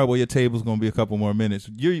 all right, well your table's gonna be a couple more minutes.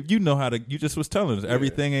 You know how to. You just was telling us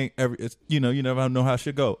everything ain't every. It's, you never know how it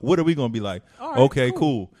should go. What are we gonna be like? All right, okay,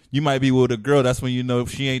 cool. You might be with a girl. That's when you know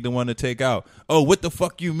she ain't the one to take out. Oh, what the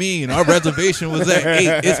fuck you mean? Our reservation was at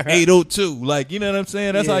 8. It's 8:02. Like you know what I'm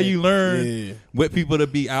saying? That's how you learn what people to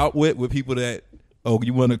be out with people that. Oh,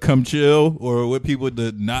 you want to come chill, or with people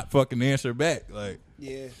to not fucking answer back? Like,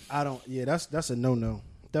 I don't. Yeah, that's a no.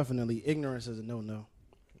 Definitely, ignorance is a no.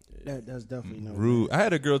 That's definitely no. rude. I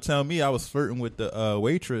had a girl tell me I was flirting with the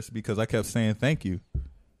waitress because I kept saying thank you.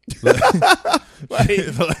 Like,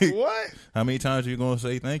 What? How many times are you gonna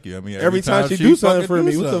say thank you? I mean, every time she do something for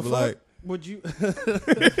me, what the fuck? Like, Would you?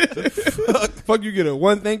 Fuck, you get a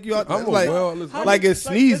one thank you out there? I'm Like, well, like it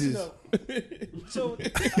sneezes. So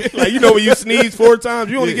Like, you know when you sneeze 4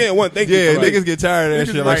 times, you only get one thank you. yeah, for, like, niggas get tired of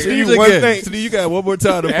that niggas shit. like, Like, sneeze sneeze one again. thing. Sneeze, you got one more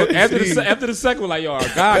time to fucking sneeze. After the second one, like, yo,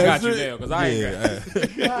 God got you now, because I ain't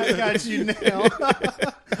got you. I got you now.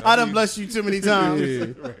 I done blessed you too many times.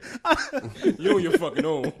 You on your fucking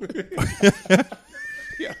own.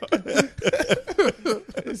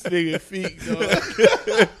 This nigga feet, dog.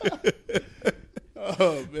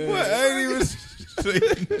 Oh man, What? I ain't even say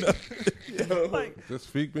nothing. Just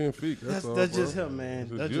feet being feet. That's all, That's bro. just him, man.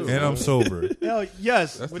 That's That's you. just And I'm sober. hell,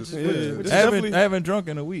 yes. That's Which the- is which is I haven't, definitely I haven't drunk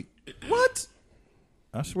in a week. what?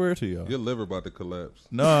 I swear to y'all. Your liver about to collapse.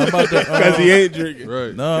 No, I'm about to. because he ain't drinking.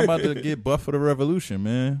 Right. No, I'm about to get buff for the revolution,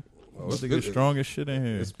 man. I'm about it's to get good. strongest shit in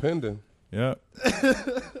here. It's pending. Yep.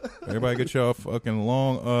 Everybody get y'all fucking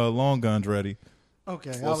long guns ready.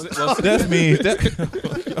 Okay. That's me.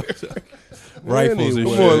 Rifles and Anyway. shit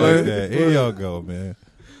Come on, like man. that. Here y'all go, man.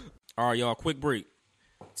 All right, y'all, quick break.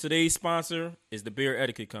 Today's sponsor is the Beard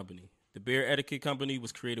Etiquette Company. The Beard Etiquette Company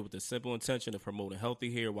was created with the simple intention of promoting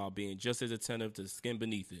healthy hair while being just as attentive to the skin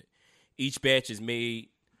beneath it. Each batch is made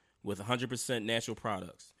with 100% natural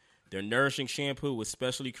products. Their nourishing shampoo was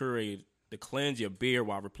specially curated to cleanse your beard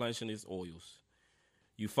while replenishing its oils.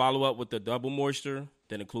 You follow up with the double moisture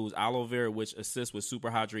that includes aloe vera, which assists with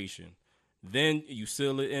super hydration. Then you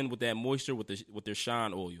seal it in with that moisture with their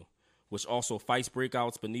shine oil, which also fights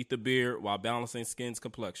breakouts beneath the beard while balancing skin's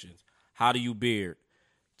complexions. How do you beard?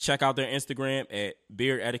 Check out their Instagram at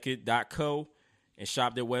beardetiquette.co and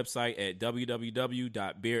shop their website at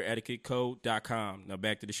www.beardetiquetteco.com. Now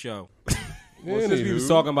back to the show. Well, since we was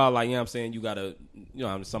talking about, like, you know what I'm saying, you gotta, you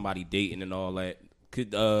know, somebody dating and all that.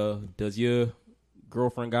 Does your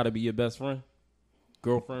girlfriend gotta be your best friend?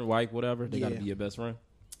 Girlfriend, wife, whatever, they gotta be your best friend?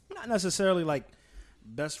 Not necessarily like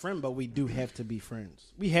best friend, but we do have to be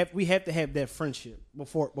friends. We have to have that friendship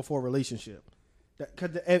before relationship.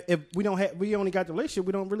 Because if we only got the relationship,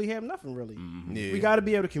 we don't really have nothing really. Mm-hmm. Yeah. We got to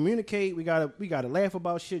be able to communicate. We got to laugh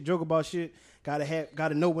about shit, joke about shit. Got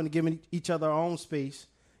to know when to give each other our own space.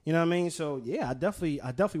 You know what I mean? So yeah, I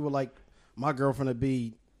definitely would like my girlfriend to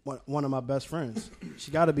be one of my best friends.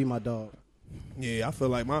 She got to be my dog. Yeah, I feel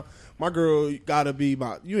like my girl gotta be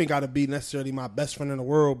you ain't gotta be necessarily my best friend in the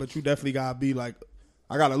world, but you definitely gotta be like,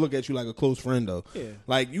 I gotta look at you like a close friend though. Yeah.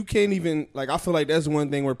 Like you can't even, like, I feel like that's one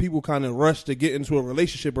thing where people kind of rush to get into a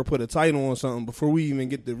relationship or put a title on something before we even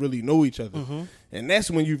get to really know each other. Mm-hmm. And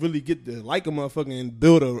that's when you really get to like a motherfucker and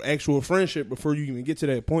build an actual friendship before you even get to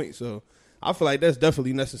that point. So I feel like that's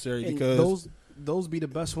definitely necessary And because those be the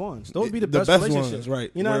best ones. Those be the best best relationships, ones, right?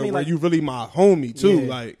 You know what I mean? Where Like you really my homie too.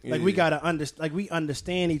 yeah. Like we gotta we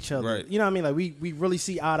understand each other. Right. You know what I mean? Like we really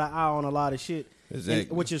see eye to eye on a lot of shit. Exactly.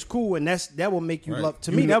 And, which is cool, and that will make you Right. love.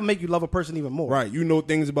 To You me, know- that will make you love a person even more. Right. You know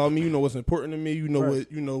things about me. You know what's important to me. You know Right.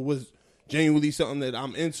 what's genuinely something that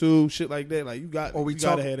I'm into. Shit like that. Like you gotta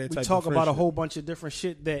have that type we of talk about a friendship. whole bunch of different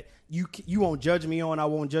shit that you won't judge me on. I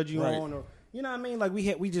won't judge you Right. on. Or you know what I mean? Like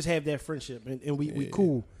we just have that friendship, and we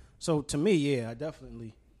cool. So to me, yeah, I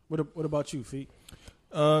definitely. What about you, Feet?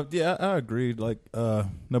 Yeah, I agree. Like,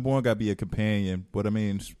 number one, got to be a companion, but I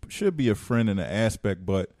mean, should be a friend in an aspect.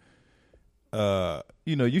 But,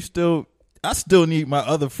 you know, I still need my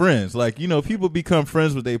other friends. Like, you know, people become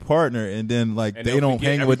friends with their partner, and then like And they they'll don't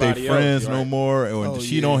forget hang with their everybody friends else, no right? more, or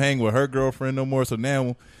she don't hang with her girlfriend no more. So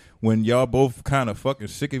now, when y'all both kind of fucking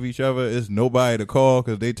sick of each other, it's nobody to call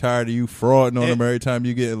because they tired of you frauding on them every time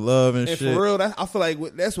you get love and And shit. for real, I feel like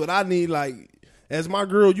that's what I need. Like, as my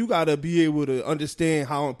girl, you gotta be able to understand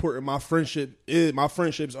how important my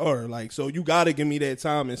friendships are. Like, so you gotta give me that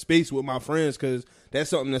time and space with my friends because that's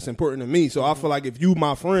something that's important to me. So I feel like if you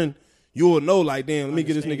my friend, you'll know, like, damn, let me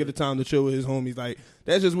get this nigga the time to chill with his homies. Like,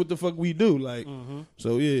 that's just what the fuck we do. Like,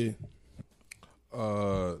 so yeah.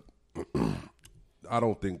 I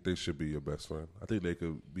don't think they should be your best friend. I think they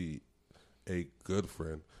could be a good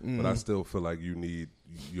friend, but I still feel like you need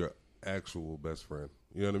your actual best friend.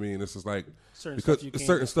 You know what I mean? This is like certain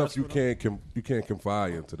stuff you can't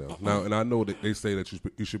confide into them. Now, and I know that they say that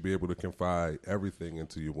you should be able to confide everything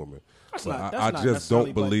into your woman. I just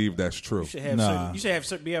don't believe that's true. You should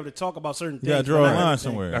have be able to talk about certain things. You gotta draw a line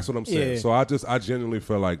somewhere. That's what I'm saying. Yeah. So I genuinely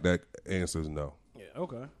feel like that answer is no. Yeah.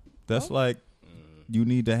 Okay. That's like you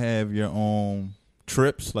need to have your own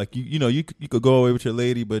trips. Like you could go away with your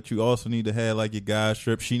lady, but you also need to have like your guy's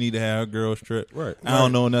trip. She need to have her girl's trip. Right. I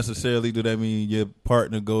don't know necessarily. Do that mean your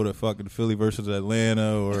partner go to fucking Philly versus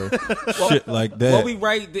Atlanta or shit like that? Well, we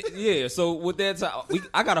yeah. So with that,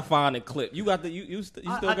 I gotta find a clip. You got you still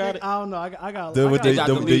got it? I don't know. I got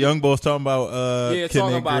the young boys talking about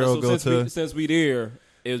talking about it. So since we there,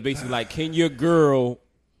 it was basically like, can your girl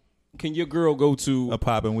go to a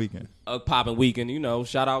popping weekend? You know,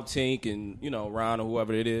 shout out Tink and, you know, Ron or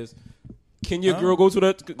whoever it is. Can your girl go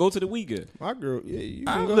to the weekend? My girl, yeah, you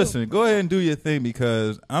can go. Listen, go ahead and do your thing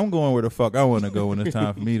because I'm going where the fuck I want to go when it's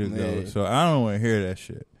time for me to go. So I don't want to hear that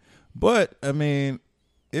shit. But I mean,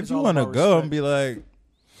 if you want to go and be like,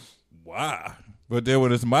 why? But then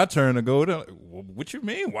when it's my turn to go, they're like, what you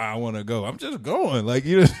mean? Why I want to go? I'm just going. Like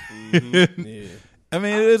you just. Yeah. I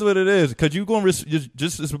mean, it is what it is. Cause you going just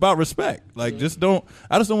it's about respect. Like, I just don't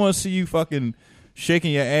want to see you fucking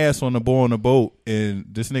shaking your ass on the boy on the boat, and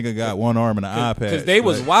this nigga got one arm and an iPad. Because they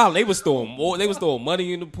was wild. They was throwing more. They was throwing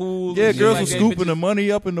money in the pool. Yeah, girls were scooping the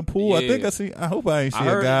money up in the pool. Yeah. I hope I ain't see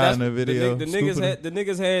a guy in the video. The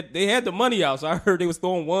niggas had the money out. So I heard they was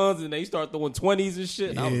throwing ones and they started throwing 20s and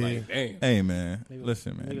shit. And I was like, damn. Hey man,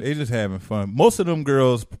 listen man, they just having fun. Most of them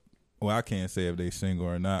girls. Well, I can't say if they single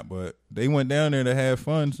or not, but they went down there to have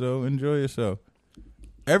fun, so enjoy yourself.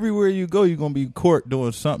 Everywhere you go, you're going to be caught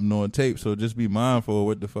doing something on tape, so just be mindful of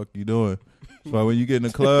what the fuck you doing. So when you get in the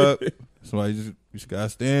club, you just got to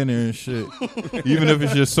stand there and shit. Even if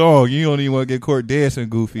it's your song, you don't even want to get caught dancing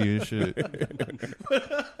goofy and shit.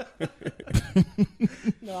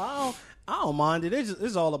 No, I don't mind it.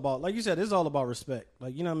 It's all about, like you said, it's all about respect.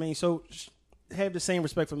 Like, you know what I mean? So have the same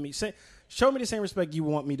respect for me. Show me the same respect you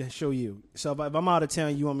want me to show you. So if I'm out of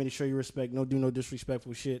town, you want me to show you respect. Do no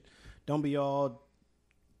disrespectful shit. Don't be all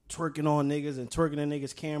twerking on niggas and twerking in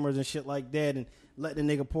niggas' cameras and shit like that and let the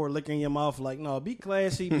nigga pour liquor in your mouth. Like, no, be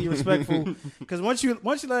classy, be respectful. Because once you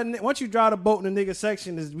drive the boat in the nigga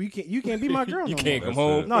section, you can't be my girl. You can't come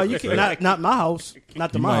home. No, you can't. Not my house.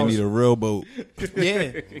 Not to my house. You might need a real boat.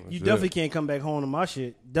 Yeah, you definitely can't come back home to my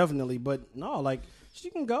shit. Definitely, but no, like. She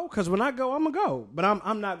can go because when I go, I'm gonna go. But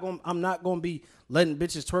I'm not going to be letting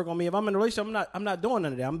bitches twerk on me. If I'm in a relationship, I'm not doing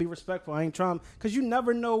none of that. I'm gonna be respectful. I ain't trying because you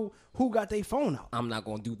never know who got their phone out. I'm not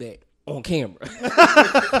gonna do that on camera.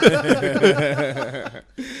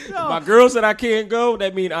 No. My girl said I can't go.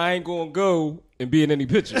 That means I ain't gonna go and be in any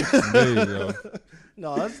picture. There you go.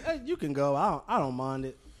 No, you can go. I don't mind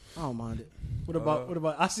it. What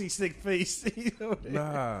about? I see sick face.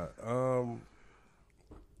 Nah.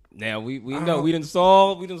 Now we know we done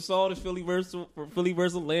saw the Philly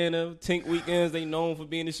versus Atlanta Tank weekends. They known for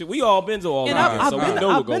being this shit. We all been to all that. So we know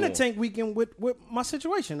I've been to Tank weekend with my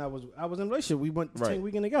situation. I was in a relationship. We went to Tank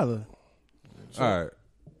weekend together. So. All right.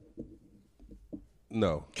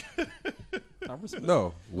 No.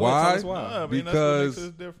 No. Why? I mean, because that's what makes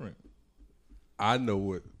it different. I know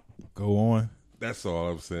what. Go on. That's all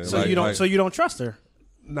I'm saying. So you don't trust her.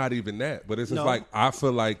 Not even that, but it's just like I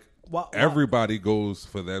feel like. Everybody goes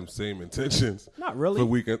for them same intentions. Not really. For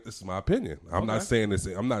weekend. This is my opinion. I'm not saying this.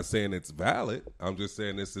 I'm not saying it's valid. I'm just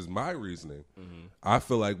saying this is my reasoning. Mm-hmm. I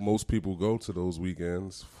feel like most people go to those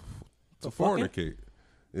weekends to fornicate.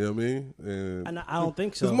 You know what I mean? And I don't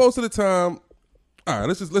think so. Because most of the time, all right.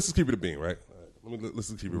 Let's just keep it a bean, right? Let's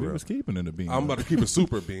just keep it real. We was keeping it a bean. I'm about to keep it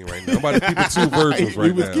super bean right now. I'm about to keep it two virgins right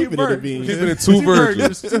now. We was keeping it a bean. Keeping it two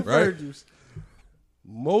virgins, right?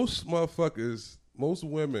 Most motherfuckers. Most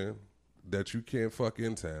women that you can't fuck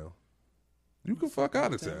in town, you can fuck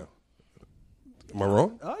out of town. Am I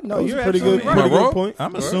wrong? No, you're pretty good. Right. Pretty good point.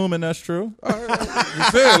 I'm assuming that's true.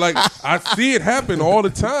 I'm saying, like, I see it happen all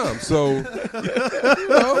the time. So,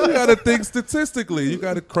 you got to think statistically. You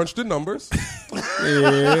got to crunch the numbers.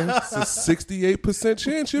 Yeah, it's a 68%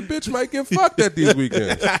 chance your bitch might get fucked at these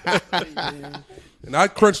weekends. And I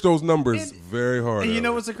crunch those numbers very hard. And you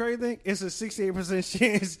know what's the crazy thing? It's a 68%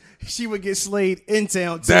 chance she would get slayed in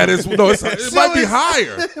town too. That is it might be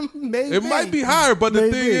higher. Maybe. It might be higher, but the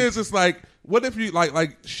Maybe. thing is, it's like, what if you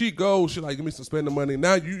like she goes, she like, give me some spending money.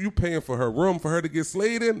 Now you paying for her room for her to get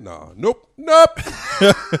slayed in? Nah, nope.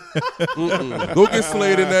 Go get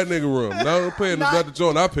slayed in that nigga room. No, I'm paying the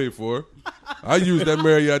joint I pay for. I use that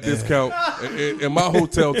Marriott discount in my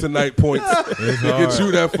hotel tonight points to get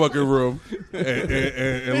you that fucking room.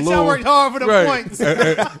 And Bitch, I worked hard for the points.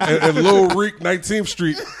 And Lil Reek 19th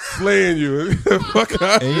Street slaying you.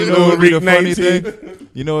 And you know what be the funny thing?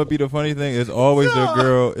 You know what be the funny thing? It's always the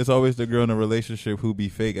girl. It's always the girl in a relationship who be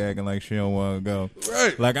fake acting like she don't want to go.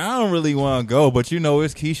 Right. Like, I don't really want to go, but you know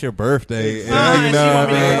it's Keisha's birthday, and you know what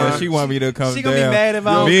I mean. And she want me to come She down. gonna be mad if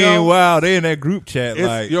I don't go. Meanwhile, they in that group chat.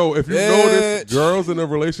 Like, if you notice, girls in a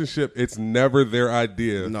relationship, it's never their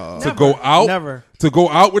idea to go out. Never. To go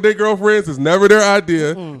out with their girlfriends is never their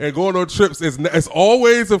idea, and going on trips is it's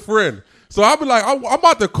always a friend. So I'll be like, I'm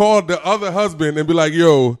about to call the other husband and be like,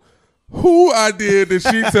 yo, who idea did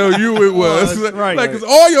she tell you it was? Right. Like, because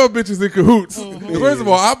all your bitches in cahoots. First of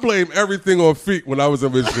all, I blame everything on Feek when I was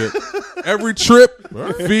in a relationship. Every trip,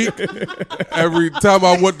 Feek. Every time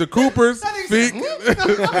I went to Cooper's, Feek.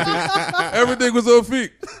 Everything was on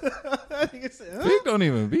Feek. Feek don't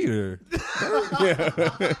even be there.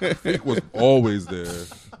 Feek was always there.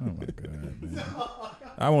 Oh my god, man.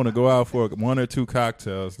 I want to go out for 1 or 2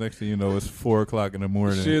 cocktails. Next thing you know, it's 4 o'clock in the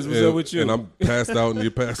morning. Shiz, what's up with you? And I'm passed out and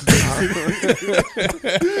you're passed out.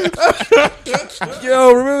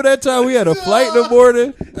 Yo, remember that time we had a flight in the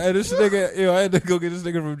morning? I had this nigga, I had to go get this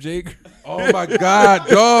nigga from Jake. Oh my God,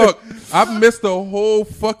 dog. I missed the whole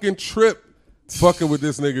fucking trip fucking with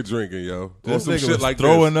this nigga drinking, yo. This some nigga shit was like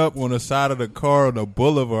throwing this. up on the side of the car on the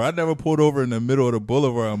boulevard. I never pulled over in the middle of the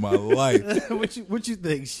boulevard in my life. What you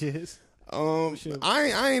think, Shiz?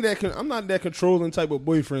 I ain't that. I'm not that controlling type of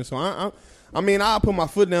boyfriend. So I mean, I'll put my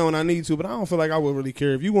foot down when I need to, but I don't feel like I would really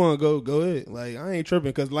care. If you want to go ahead. Like, I ain't tripping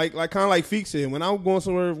because like kind of like Feek said, when I'm going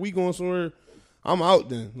somewhere, if we going somewhere, I'm out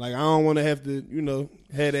then. Like, I don't want to have to,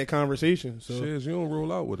 have that conversation. So Shiz, you don't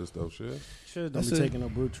roll out with us though, Shiz. Shiz don't be taking no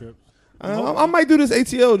brew trip. I might do this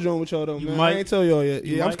ATL joint with y'all though, man. might. I ain't tell y'all yet.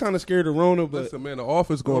 Yeah, I'm kind of scared of Rona, but Listen, man, the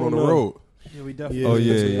office going on the know. road. Yeah, we definitely. Oh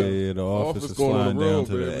yeah. The office is going on flying the down road,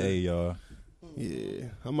 to the baby. A, y'all. yeah,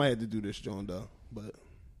 I might have to do this joint though. But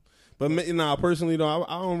personally though,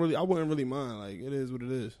 I wouldn't really mind. Like, it is what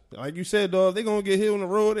it is. Like you said, dog, they gonna get hit on the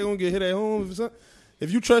road. They gonna get hit at home.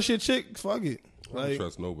 If you trust your chick, fuck it. I don't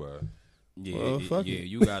trust nobody. Yeah, fuck it.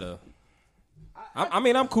 you gotta. I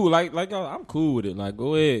mean, I'm cool. Like I'm cool with it. Like,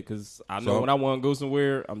 go ahead, because I know So- when I want to go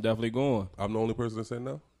somewhere, I'm definitely going. I'm the only person that said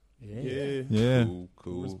no? Yeah.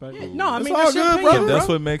 Cool. No, I mean, all that's your good, opinion, brother. bro. That's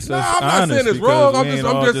what makes us I'm not honest saying it's because wrong. we ain't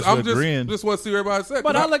all just agreeing. just want to see what everybody say.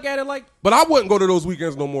 But I look at it like, But I wouldn't go to those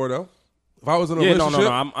weekends no more though. If I was in a Yeah, no,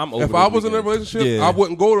 relationship, I'm over if those I was in a weekends. relationship, Yeah. I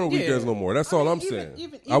wouldn't go to the Yeah. weekends no more. That's all I'm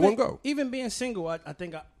saying. I wouldn't go. Even being single, I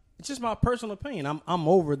think it's just my personal opinion. I'm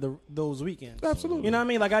over those weekends. Absolutely. You know what I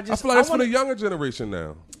mean? Like, I I just feel like it's for wanna- the younger generation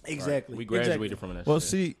now. Exactly. We graduated Exactly. from that. Well, shit.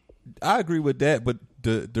 see, I agree with that, but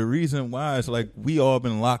the reason why is like we all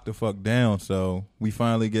been locked the fuck down, so we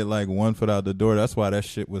finally get like one foot out the door. That's why that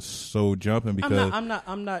shit was so jumping because I'm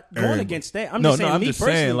not going against that. I'm no, just saying. I'm me just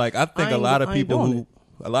personally, saying. Like, I think a ain't- lot of I ain't people doing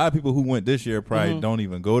who went this year probably Mm-hmm. don't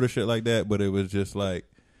even go to shit like that. But it was just like,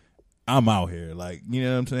 I'm out here. Like, you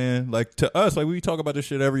know what I'm saying? Like, to us, like, we talk about this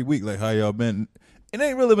shit every week. Like, how y'all been? It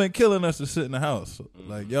ain't really been killing us to sit in the house.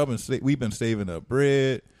 Like, we've been saving up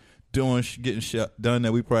bread, getting shit done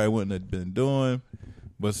that we probably wouldn't have been doing.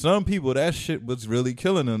 But some people, that shit was really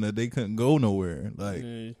killing them that they couldn't go nowhere. Like,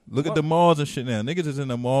 look at the malls and shit now. Niggas is in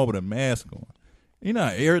the mall with a mask on. You know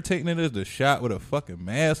how irritating it is to shot with a fucking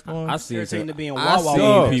mask on? I see Irritating to be in I Wawa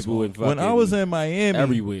seen with people with When I was in Miami,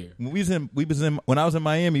 everywhere. when I was in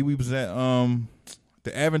Miami, we was at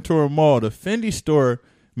the Aventura Mall. The Fendi store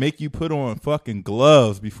make you put on fucking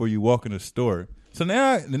gloves before you walk in the store. So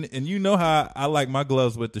now, and you know how I like my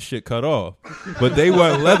gloves with the shit cut off, but they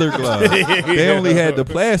weren't leather gloves. They only had the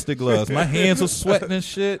plastic gloves. My hands were sweating and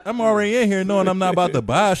shit. I'm already in here knowing I'm not about to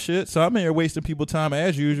buy shit, so I'm in here wasting people time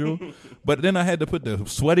as usual. But then I had to put the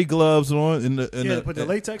sweaty gloves on. Put the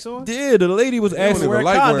latex on. Yeah, the lady was I don't asking. even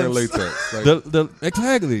like wearing latex. Like,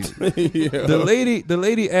 Exactly. The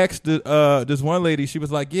lady asked this one lady. She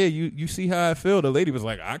was like, "Yeah, you see how I feel?" The lady was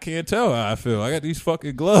like, "I can't tell how I feel. I got these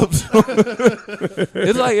fucking gloves."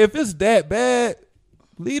 It's like, if it's that bad,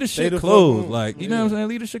 leave the shit closed. Like, you know what I'm saying?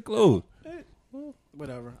 Leave the shit closed.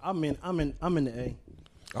 Whatever. I'm in the A.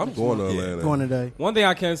 I'm going to Atlanta. Going today. One thing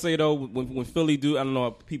I can say though, when Philly do, I don't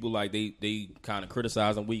know, people like they kind of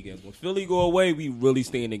criticize on weekends. When Philly go away, we really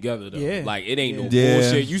staying together though. Yeah. Like it ain't no Yeah.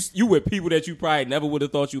 bullshit. You with people that you probably never would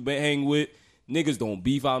have thought you been hang with. Niggas don't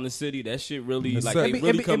beef out in the city. That shit really like they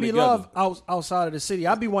really come together. Love outside of the city.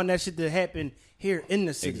 I be wanting that shit to happen here in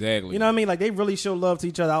the city. Exactly. You know what I mean? Like they really show love to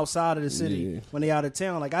each other outside of the city when they out of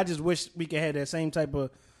town. Like I just wish we could have that same type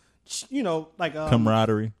of, like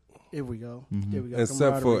camaraderie. Here we go. Mm-hmm. There we go.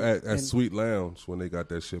 Except for at And Sweet Lounge when they got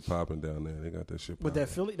that shit popping down there. They got that shit popping. with that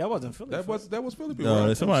Philly, that wasn't Philly. That was Philly people. No,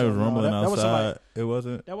 right? somebody was rumbling that was outside. somebody- It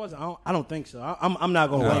wasn't. That wasn't. I don't think so. I'm not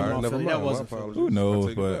gonna blame it on never Philly. mind. That My wasn't Philly. apologies. Who I knows?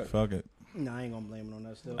 take it But back. fuck it. No, I ain't gonna blame it on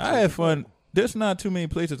that still. I had fun. There's not too many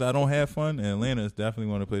places I don't have fun, and Atlanta is definitely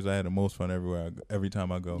one of the places I had the most fun every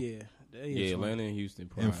time I go. Yeah. that is Yeah, fun. Atlanta and Houston.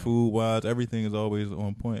 And Prime. food wise, everything is always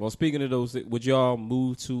on point. Well, speaking of those, would y'all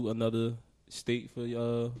move to another state for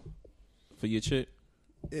your chick?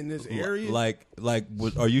 In this area,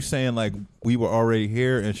 Are you saying like we were already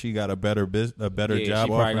here and she got a better Yeah, job she probably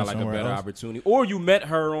got offering like a somewhere better else? opportunity, or you met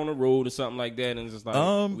her on the road or something like that, and it's just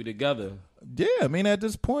like we together. Yeah, I mean at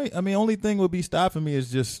this point, only thing would be stopping me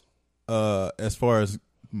is just as far as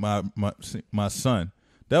my son.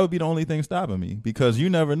 That would be the only thing stopping me because you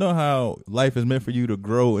never know how life is meant for you to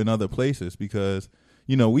grow in other places because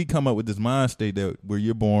we come up with this mind state that where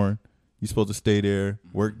you're born, you're supposed to stay there,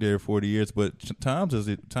 work there 40 years, but times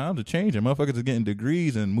are changing. Motherfuckers are getting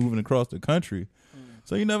degrees and moving across the country.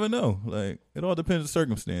 So you never know. Like it all depends on the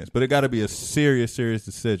circumstance, but it got to be a serious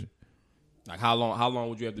decision. Like how long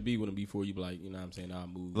would you have to be with him before you be like, you know what I'm saying, I'll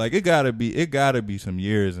move? Like it gotta be some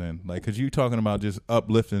years in. Like, cause you talking about just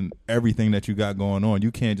uplifting everything that you got going on. You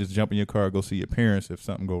can't just jump in your car and go see your parents if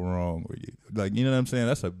something go wrong. Or you know what I'm saying?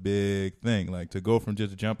 That's a big thing. Like to go from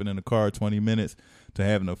just jumping in the car 20 minutes to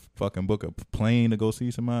having to fucking book a plane to go see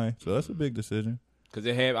somebody. So that's a big decision. Cause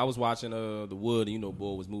I was watching The Wood, and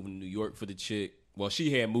boy was moving to New York for the chick. Well,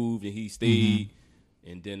 she had moved and he stayed,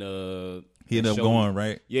 and then he ended up going,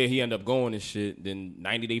 right? Yeah, he ended up going and shit. Then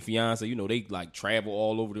 90 Day Fiance, they like travel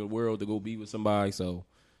all over the world to go be with somebody. So,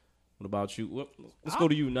 what about you? Let's go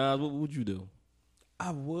to you, Nas. What would you do?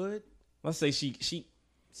 I would. Let's say she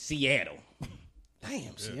Seattle.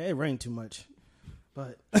 Damn, see, it rained too much.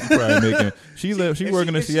 But She probably making. She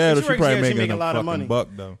working in Seattle. She probably making a lot of fucking money. buck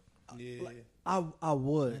though. yeah, I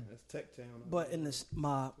would. that's tech town. But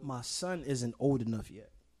my son isn't old enough yet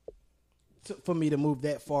for me to move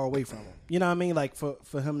that far away from him. You know what I mean? Like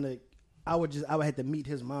for him to, I would have to meet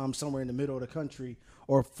his mom somewhere in the middle of the country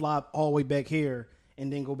or fly all the way back here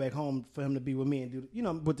and then go back home for him to be with me and do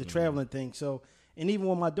with the traveling thing. So and even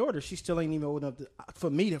with my daughter, she still ain't even old enough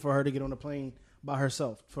for her to get on a plane by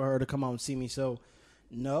herself for her to come out and see me. So.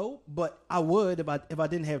 No, but I would if I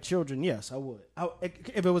didn't have children. Yes, I would.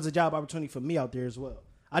 If it was a job opportunity for me out there as well.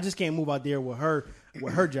 I just can't move out there with her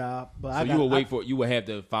job. But So you would have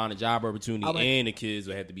to find a job opportunity, and the kids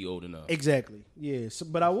would have to be old enough. Exactly. Yeah. So,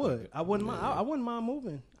 but I wouldn't mind. I wouldn't mind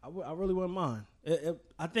moving. I really wouldn't mind.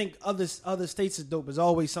 I think other states is dope. It's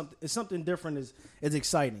always something. It's something different. Is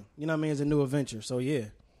exciting. You know what I mean? It's a new adventure. So yeah.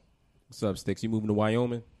 What's up, Sticks? You moving to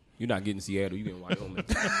Wyoming? You're not getting Seattle. You getting Wyoming.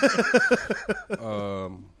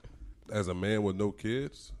 As a man with no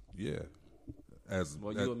kids, yeah.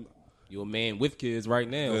 You're a man with kids right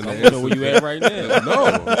now. And So I the don't know where you at right now.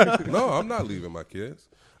 No, I'm not leaving my kids.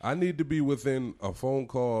 I need to be within a phone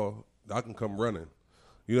call. I can come running.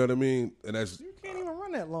 You know what I mean? And that's You can't even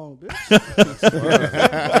run that long, bitch.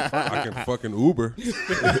 I can fucking Uber.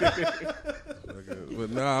 But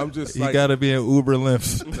nah, I'm just You like, gotta be in Uber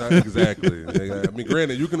lifts. exactly. I mean,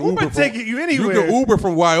 granted, you can Uber take you anywhere. You can Uber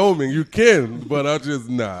from Wyoming, you can, but I just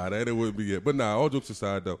that it would be it. But nah, all jokes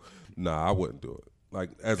aside though, nah, I wouldn't do it. Like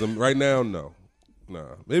right now, no,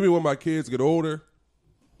 nah. Maybe when my kids get older,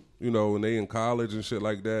 when they in college and shit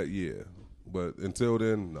like that, yeah. But until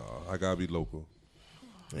then, nah, I gotta be local.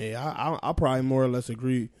 Yeah, I probably more or less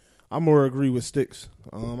agree. I more agree with Sticks.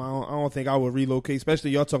 I don't think I would relocate,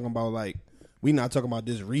 especially y'all talking about like we not talking about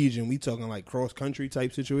this region. We talking like cross country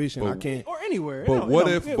type situation. I can't. Or anywhere. But what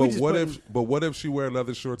if she wear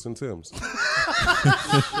leather shorts and Timbs? There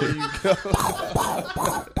you go.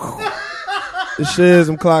 The shiz,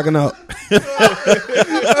 I'm clocking up.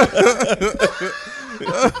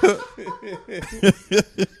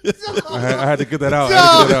 I had to get that out.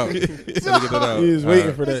 I had to get that out. He was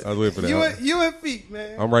waiting for that. I was waiting for that. You and feet,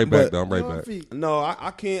 man. I'm right back, though. I'm right back. No,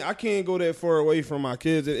 I can't go that far away from my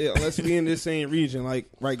kids unless we in this same region. Like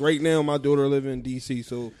right now, my daughter live in DC,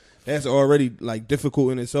 so that's already like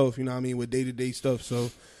difficult in itself. You know what I mean, with day-to-day stuff.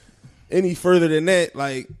 So any further than that,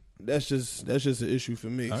 like that's just an issue for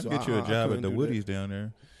me. I'll so get you a job at the couldn't do Woodies down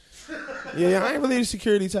there. Yeah, I ain't really a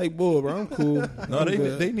security type bull, bro. I'm cool. No, I'm they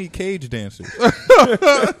good. need cage dancers.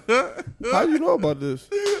 How you know about this?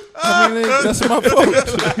 I mean, that's my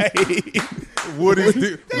folks. Woody's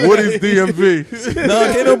DMV.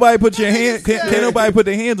 No, can't nobody put your hand. Can't nobody put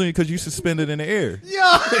their hands on you because you suspended in the air.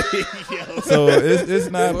 So it's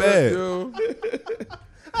not bad. Yo.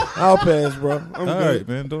 I'll pass, bro. I'm All good. right,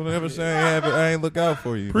 man. Don't ever say I ain't look out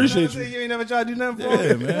for you. Appreciate you. You ain't never tried to do nothing for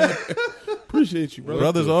Yeah, man. Appreciate you, bro.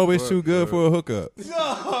 Brother's always too good for a hookup.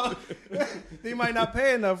 him. They might not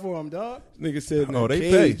pay enough for him, dog. Nigga said, Oh, they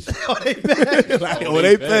pay. They pay. Oh,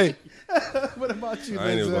 they pay. What about you, I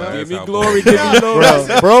ain't even Denzel? gonna Give me ask how glory, give me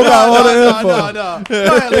glory. Bro got all the info. No. Go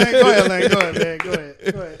ahead, Lane. Go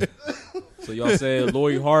ahead. So y'all said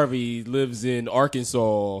Lloyd Harvey lives in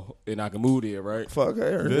Arkansas and I can move there, right? Fuck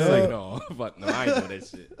her. It's like, no, fuck no, I ain't doing that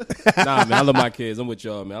shit. Nah, man, I love my kids. I'm with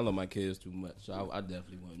y'all, man. I love my kids too much. So I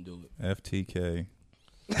definitely wouldn't do it. FTK.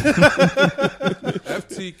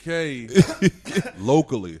 FTK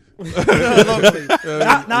locally.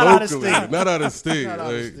 Not out of state. Not out of state. Not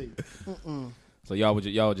out of Like, state. So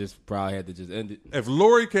y'all just probably had to just end it. if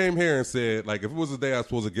Lori came here and said, like, if it was the day I was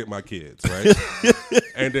supposed to get my kids, right?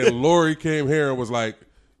 And then Lori came here and was like,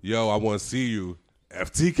 yo, I want to see you.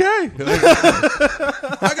 FTK.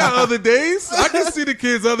 Like, I got other days. I can see the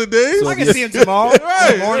kids other days. I can see him tomorrow.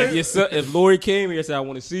 If Lori came here and said I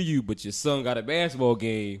want to see you, but your son got a basketball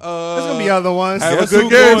game, There's gonna be other ones. Have a Guess good who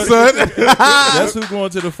game, going- son. That's who going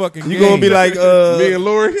to the fucking You game. gonna be like Me and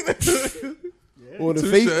Lori. on the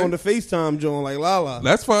Touche. on the FaceTime joint like Lala.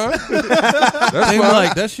 That's fine. That's They were fine.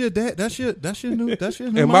 like, that's your dad. That's your new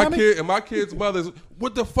And mommy? my kid's mother's,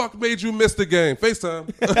 what the fuck made you miss the game?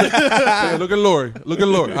 FaceTime. Yeah, look at Lori.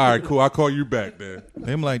 All right, cool. I'll call you back then.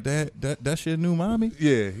 They were like, that's your new mommy?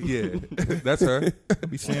 Yeah. That's her. I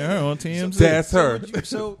be seeing her on TMZ. That's her.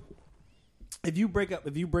 So, if you break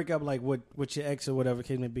up like with your ex or whatever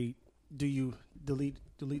case may be, do you delete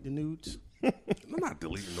the nudes? I'm not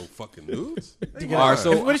deleting no fucking nudes. They All right, mine.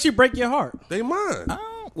 so- What did she break your heart? They mine.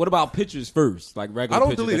 what about pictures first? Like I regular don't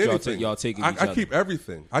pictures delete that anything. y'all taking I each other. keep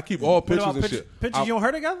everything. I keep all pictures What and about shit. pictures you and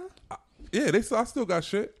her together? Yeah, I still got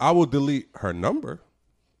shit. I will delete her number.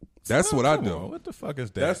 That's what I Come do. on, what the fuck is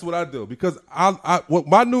that? That's what I do because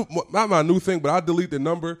not my new thing, but I delete the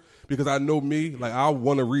number because I know me. Like I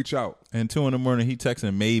want to reach out. And 2 a.m, he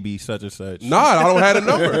texting maybe such and such. Nah, I don't have the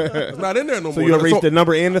number. It's not in there no So more. you erase the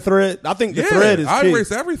number and the thread? I think the thread is I key.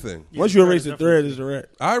 erase everything. Once you erase the thread, it's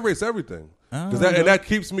direct. I erase everything Oh, that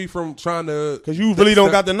keeps me from trying to. Because you really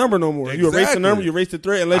don't got the number no more. You erase the Exactly. number, you erase the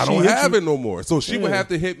thread unless I she don't hits have you. it no more. So she would Yeah. have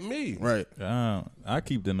to hit me. Right. I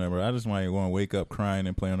keep the number. I just might want to wake up crying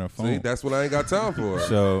and play on her phone. See, that's what I ain't got time for.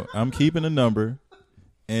 So I'm keeping the number.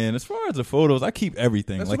 And as far as the photos, I keep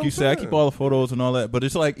everything. That's like what you I'm said, I saying. keep all the photos and all that. But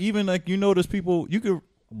it's like, even like, there's people, you could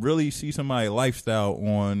really see somebody's lifestyle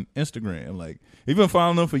on Instagram. Like, you've been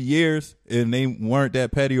following them for years and they weren't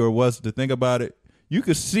that petty or was to think about it. You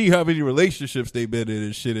could see how many relationships they've been in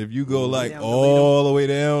and shit. If you go like all the way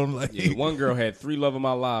down, like Yeah, one girl had 3 love of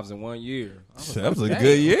my lives in 1 year. that was a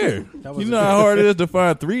good year. You know how hard it is to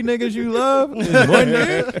find 3 niggas you love in 1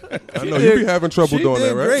 year? I know you be having trouble She doing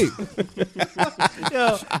did that, right? great.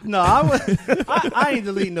 Yo, no, I ain't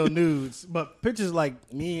deleting no nudes, but pictures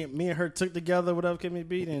like me and her took together, whatever can it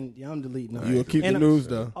be, then I'm deleting them. You'll keep the And- news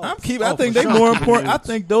though. Oh, I oh, think for they sure. more important. I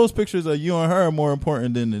think those pictures of you and her are more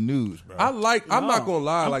important than the news, bro. I'm not gonna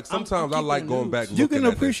lie. Like sometimes I keeping like the going news. back. And You looking can at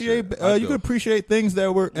that appreciate shit. I you do. can appreciate things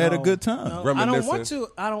that were at a No, good time. no, I don't want Reminiscing. to.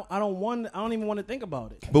 I don't even want to think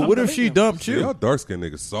about it. But I'm what if she deleting them. dumped Yeah, y'all you? dark skinned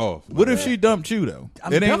niggas soft. What man. if she dumped you though?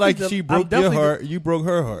 I'm It ain't like definitely she I'm broke your definitely heart. You broke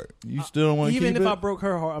her heart. You still don't want to keep Even if it. I broke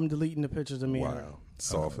her heart, I'm deleting the pictures of me and her. Wow,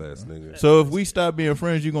 soft ass nigga. So if we stop being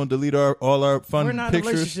friends, you gonna delete all our fun We're not in a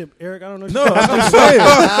pictures. relationship, Eric. I don't know. No, I'm just saying.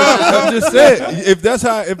 I'm just saying.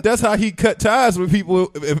 If that's how he cut ties with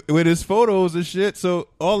people with his photos and shit. So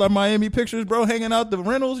all our Miami pictures, bro, hanging out the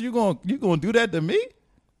rentals, you gonna do that to me?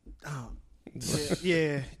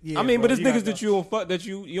 yeah. I mean, bro, but it's you niggas gotta that go. you don't fuck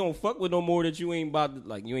you don't fuck with no more that you ain't about to,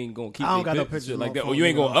 like you ain't gonna keep. I don't their got no pictures pictures like on that, my or phone you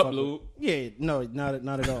ain't that I gonna fuck upload. with. Yeah, no,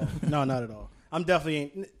 not at all. No, not at all. I'm definitely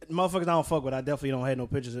ain't motherfuckers I don't fuck with. I definitely don't have no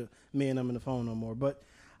pictures of me and them in the phone no more. But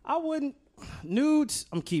I wouldn't nudes.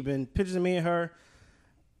 I'm keeping pictures of me and her.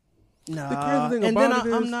 Nah, The crazy thing and about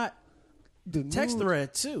then it I'm is not the text nudes-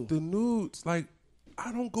 thread too. The nudes, like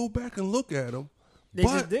I don't go back and look at them. They but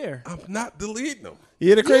just there. I'm not deleting them.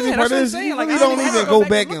 Yeah, the crazy Yeah, part that's what I'm is saying. you Like, really I don't don't even go go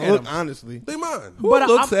back and at look, them. honestly. They mine. Who But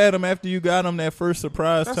looks at him after you got him that first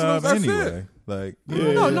surprise That's time what I said. anyway? Like,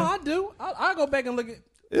 No, I do. I go back and look at.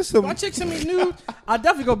 It's some. My chick send me nude. I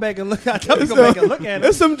definitely go back and look. I definitely go back and look at it.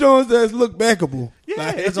 There's some Jones that's look backable.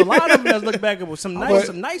 Yeah, there's a lot of them that look backable. Some nice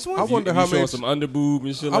ones. I wonder You how showing many. some underboob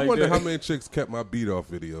and shit I like wonder that. how many chicks kept my beat off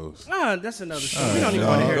videos. That's another story. We don't even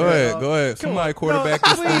want to hear Go that. ahead, dog. go ahead. Somebody quarterback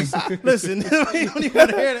No, this thing. please. Listen, we don't even want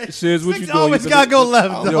to hear that. Shiz, what Chicks you doing? always You gotta go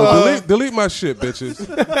left. Yo, dog. delete my shit, bitches.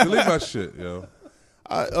 Delete my shit, yo.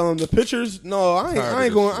 The pictures. No, I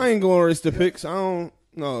ain't going to erase the pics. I don't.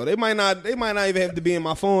 No, they might not even have to be in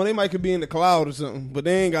my phone. They might could be in the cloud or something. But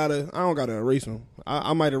they ain't gotta. I don't gotta erase them.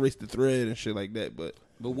 I might erase the thread and shit like that. But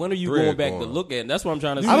when are you Thread going back gone. to look at? That's what I'm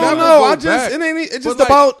trying to say. I don't never know. go I just back. it ain't. It's But just like-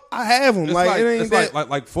 about I have them. It's Like it ain't it's that.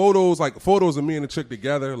 like photos of me and the chick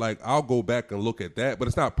together. Like I'll go back and look at that, but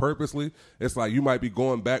it's not purposely. It's like you might be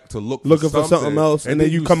going back to looking for something else, and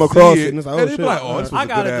then you come across it, and it's like, oh, and they be shit. like, oh, this was I a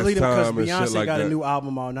gotta good ass delete them because time and shit Beyonce like got that. a new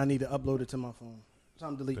album out, and I need to upload it to my phone. So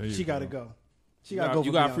I'm deleting. She gotta go. She gotta go.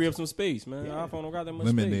 You for got to Beyonce. free up some space, man. iPhone don't got that much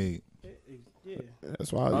space. Lemonade. Yeah.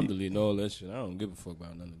 That's why. I'm deleting all that shit. I don't give a fuck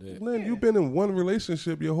about none of that. Man, you've been in one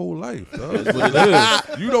relationship your whole life. Dog. That's what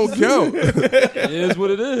it is. You don't count. It is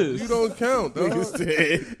what it is. You don't count. Dog.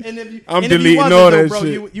 And if you, I'm and if you deleting wasn't, all though, that bro,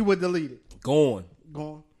 shit. You would delete it. Gone.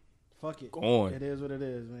 Gone. Fuck it. Gone. It is what it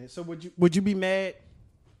is, man. So would you be mad?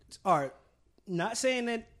 All right. Not saying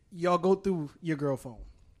that y'all go through your girl phone,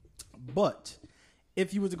 but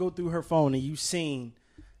if you was to go through her phone and you seen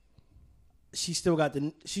she still got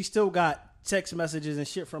text messages and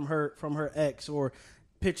shit from her ex or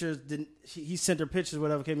pictures. He sent her pictures,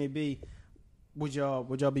 whatever it may be. Would y'all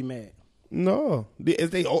be mad? No, if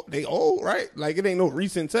they old, right? Like it ain't no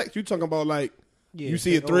recent text. You talking about like you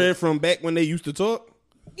see a they thread old. from back when they used to talk?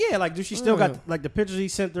 Yeah, like do she still got like the pictures he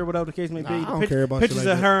sent her, whatever the case may be? Nah, I The don't care about shit pictures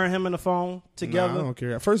like of that. her and him in the phone together. Nah, I don't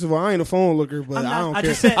care. First of all, I ain't a phone looker, but I'm not- I don't I care.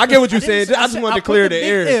 just said- I get what I you're didn't saying. say- I just I wanted to put clear the the big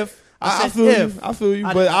air. if. I said feel if. you. I feel you,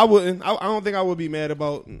 I- but I wouldn't. I don't think I would be mad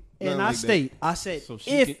about. And nothing I like state, I said, So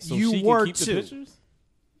she if can, you she were can keep the to, pictures?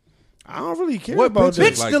 I don't really care What about pictures?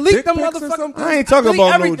 that. bitch, Like delete dick them pics or motherfuckers. something? I ain't talking Delete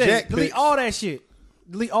about no everything. jack Delete pics. all that shit.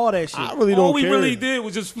 Delete all that shit. I really All don't we care. really did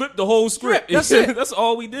was just flip the whole script. That's it. That's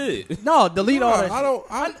all we did. No, delete all that. I shit. don't.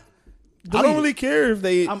 I Delete don't it. really care if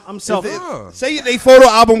they. I'm if selfish. they- Say they photo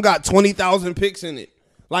album got 20,000 pics in it.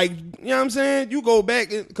 Like, you know what I'm saying? You go back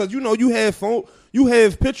because you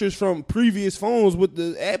have pictures from previous phones with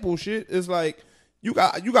the Apple shit. It's like you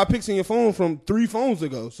got pics in your phone from 3 phones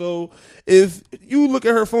ago. So if you look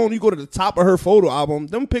at her phone, you go to the top of her photo album.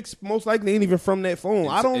 Them pics most likely ain't even from that phone.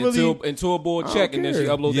 I don't really. Until a board I check don't and then she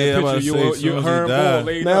care. uploads Yeah, I'm that about picture. to say, as soon as Her he and died. Bull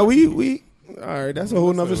laid Now up. we all right. That's a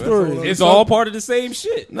whole nother story. It's all part of the same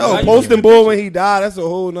shit. No, How you posting keep the bull when he died. That's a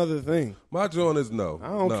whole nother thing. My joint is no. I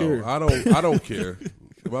don't no, care. I don't care.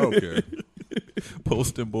 I don't care.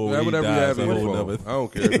 Posting boy. Whatever you have in your phone, I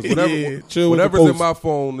don't care. 'Cause Yeah, chill with the whatever's in post. my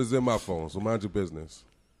phone is in my phone. So mind your business.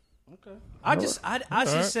 I just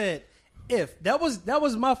said if that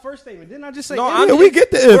was my first statement. Didn't I just say? No, if? I- Yeah, we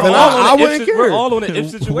get the if, and I wouldn't care. We're all on the if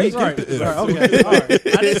situation. Right. Okay. All right.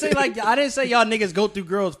 I didn't say y'all niggas go through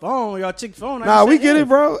girls' phone, y'all chick phone. I Nah, just we said get if. it,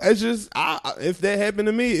 bro. It's just if that happened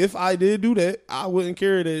to me, if I did do that, I wouldn't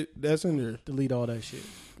care that that's in there. Delete all that shit.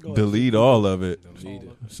 Go ahead. Delete all of it. Delete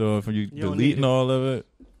it. So if you don't deleting need it. all of it,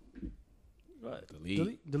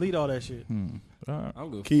 Delete all that shit. I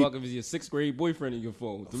don't give Keep- a fuck if it's your 6th grade boyfriend in your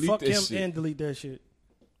phone. Delete Fuck that him shit. and delete that shit.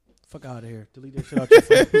 Fuck out of here. Delete that shit out your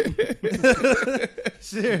phone.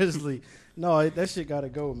 Seriously. No, that shit gotta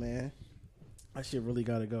go, man. That shit really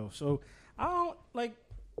gotta go. So I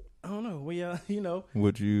don't know. We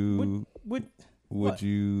would you would would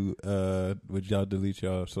y'all delete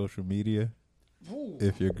y'all social media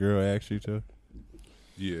if your girl asked you to?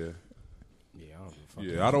 Yeah. Yeah, I don't give a fuck.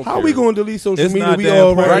 Yeah, I don't How care. we gonna delete social It's media? not We that all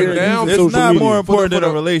important. right Right here now, using It's social not media. more important than a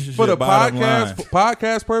relationship. For the bottom podcast line.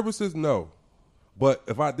 podcast purposes, no. But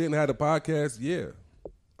if I didn't have the podcast, yeah.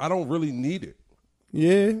 I don't really need it.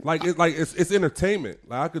 Yeah, It's entertainment.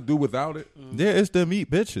 Like I could do without it. Yeah, it's them eat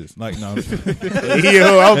bitches. Like no. I'm just- yo,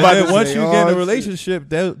 I was And about then to once say, you get in a shit. relationship,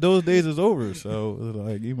 those days is over. So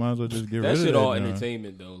like you might as well just get rid That of shit it. all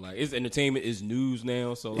entertainment though. Like it's entertainment is news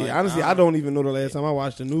now. So like, Yeah, honestly, I don't even know the last time I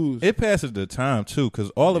watched the news. It passes the time too,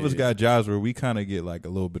 because all of us got jobs where we kind of get like a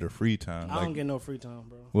little bit of free time. I Like, don't get no free time,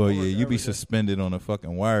 bro. well, I yeah, work you be every day. suspended on a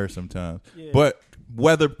fucking wire sometimes. Yeah. But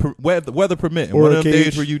weather permitting, Or one a of them cage.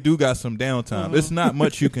 days where you do got some downtime. It's not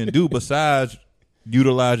much you can do besides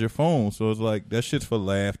utilize your phone. So it's like that shit's for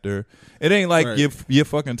laughter. It ain't like Right. your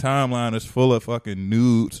fucking timeline is full of fucking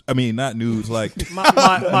nudes. I mean, not nudes, like My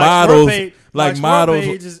models, explore page, like my explore models.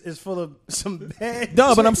 page is full of some bad.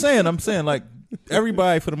 No, but shit. I'm saying like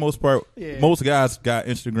everybody for the most part, Yeah. most guys got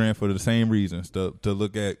Instagram for the same reasons to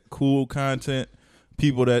look at cool content,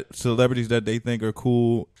 celebrities that they think are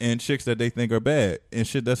cool and chicks that they think are bad and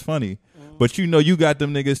shit that's funny. But you know you got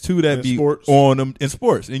them niggas too that be sports. on them in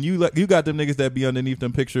sports, and you got them niggas that be underneath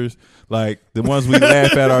them pictures, like the ones we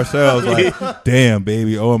laugh at ourselves, like, damn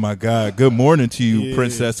baby, oh my god, good morning to you,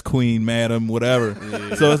 princess, queen, madam, whatever.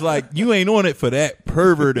 So it's like you ain't on it for that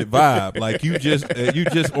perverted vibe, like you just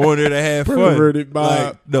on there to have Perverted fun. vibe.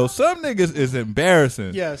 Like, no, some niggas is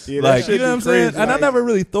embarrassing. Yes. Yeah, like that you know what I'm shit be saying, crazy, and I like- never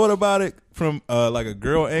really thought about it from like a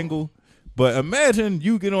girl angle. But imagine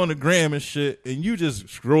you get on the gram and shit, and you just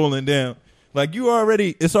scrolling down. Like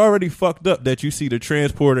it's already fucked up that you see the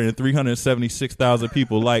transporter and 376,000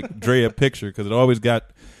 people like Dre a picture because it always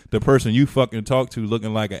got the person you fucking talk to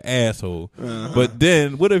looking like an asshole. But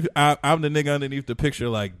then what if I'm the nigga underneath the picture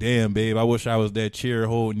like, damn babe, I wish I was that chair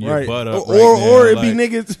holding your butt up or, right or, now. or it Like, be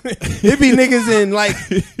niggas, it be niggas in like,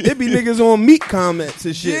 it be niggas on Meek comments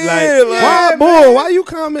and shit. Yeah, like, why you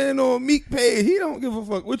commenting on Meek page? He don't give a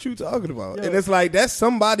fuck what you talking about. And it's like that's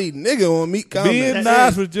somebody nigga on Meek Me comments. and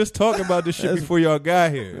Nas was just talking about this shit before y'all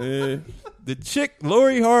got here. The chick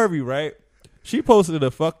Lori Harvey, right? She posted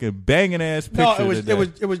a fucking banging ass picture. No, it today.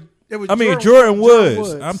 was. I mean Jordan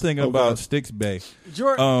Woods. I'm thinking about Sticks Bay.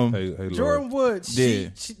 Jordan Hey, Jordan Woods. Yeah.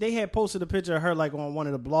 They had posted a picture of her like on one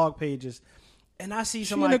of the blog pages, and I see in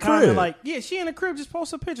somebody the comment crib. like, "Yeah, she in the crib. Just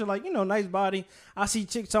post a picture like, nice body." I see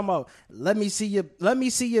chicks talking about, let me see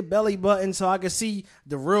your belly button so I can see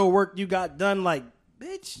the real work you got done." Like,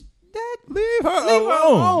 bitch, Leave her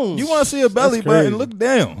alone. You want to see a belly button? Look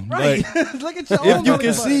down. right? Like, Look at your if own you belly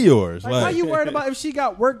can button. see yours. Like, Like, why you worried about if she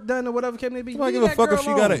got work done or whatever can it be? I Leave give a that fuck girl if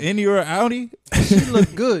she got an alone. Indy or an Audi. She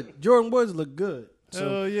look good. Jordan Woods look good. So,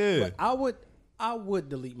 Hell yeah. but I would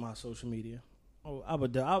delete my social media. Oh,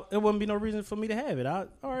 it wouldn't be no reason for me to have it. All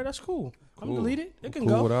right, that's cool. I'm gonna delete it. It can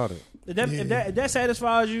Cool go. without it. If that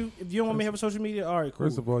satisfies you, if you don't want me to have a social media, all right, cool.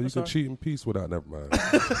 First of all, you That's can all right. cheat in peace without. Never mind.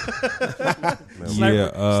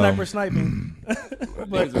 Sniper sniping.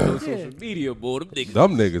 Niggas on social media, boy.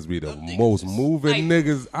 Them niggas be the most moving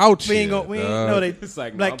niggas out We here. ain't gonna. We ain't. dog. No, they It's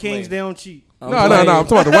like, no, Black I'm Kings. playing. They don't cheat. No. I'm talking about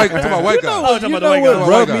the white. I'm talking about white guys. Oh, talking You about the know white what guys.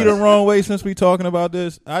 rubbed me guys. the wrong way since we talking about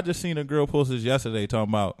this? I just seen a girl post this yesterday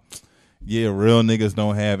talking about, yeah, real niggas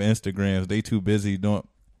don't have Instagrams. They too busy doing.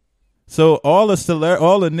 So all the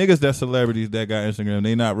niggas that celebrities that got Instagram,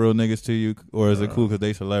 they not real niggas to you, or is it cool because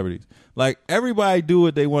they celebrities? Like everybody do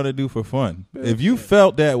what they want to do for fun. If you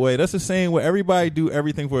felt that way, that's the same way everybody do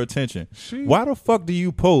everything for attention. Why the fuck do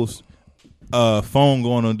you post phone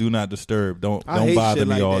going on do not disturb? Don't hate bother shit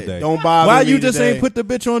me like all that. day. Don't bother Why me you just today. ain't put the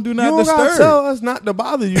bitch on do You not don't gotta disturb? tell us not to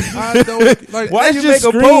bother you. I don't like. Why That's you just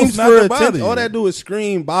make a screams post not for to bother attention. you? All that do is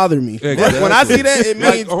scream bother me. Exactly. When I see that, it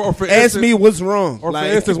Like, means or for ask instance- me what's wrong. Or Like,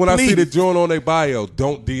 for instance, when I see the please. joint on their bio,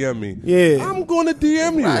 don't DM me. Yeah. I'm gonna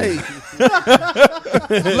DM you. Right.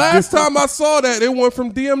 Last time I saw that, it went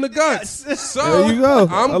from DM to guts. So There you go.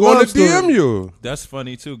 I'm A gonna love story. DM you. That's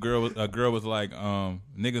funny too. A girl was like,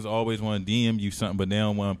 niggas always want to DM you something, but they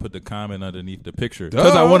don't want to put the comment underneath the picture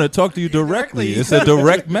because I want to talk to you directly. It's a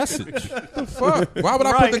direct message. Fuck. Why would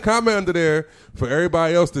I put the comment under there for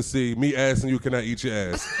everybody else to see? Me asking you, can I eat your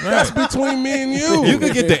ass? That's between me and you. You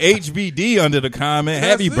could get the HBD under the comment.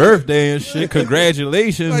 That's Happy it. birthday and shit.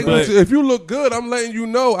 Congratulations. Like, but if you look good, I'm letting you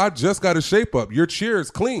know I just got a shape up. Your chair is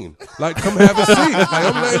clean. Like, come have a seat. Like,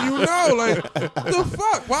 I'm letting you know. Like, the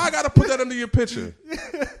fuck? Why I gotta put that under your picture?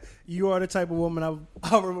 You are the type of woman I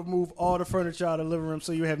would remove all the furniture out of the living room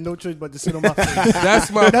so you have no choice but to sit on my face. That's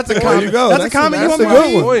my. That's a point. comment. There you go. That's a comment you That's a want me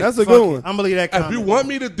to good one. leave? That's a Fuck good it. one. I'm gonna leave that If comment. you want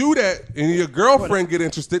me to do that and your girlfriend get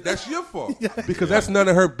interested, that's your fault because that's none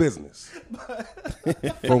of her business.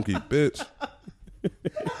 Funky bitch.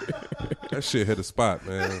 That shit hit a spot,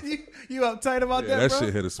 man. you uptight about Yeah, that, that bro?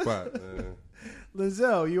 shit hit a spot, man.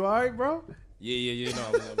 Lizelle, you all right, bro? Yeah. No,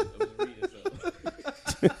 I was reading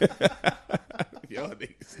something. Y'all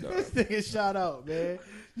niggas. This nigga shout out, man.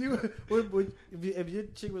 If your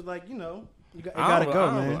chick was like, you gotta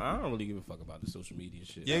go, man. I don't really give a fuck about the social media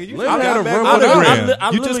shit. yeah, you Let just me got gotta back run on the with it. gram. I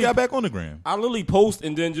You just literally- got back on the gram. I literally post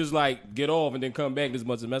and then just like get off and then come back this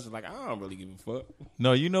much a message. Like I don't really give a fuck.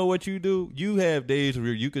 No, you know what you do? You have days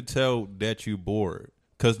where you could tell that you bored.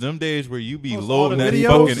 Cause them days where you be Post loading all that the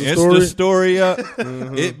fucking videos. Insta story up,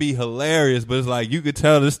 it be hilarious. But it's like you could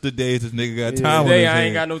tell this the days this nigga got time on Today his I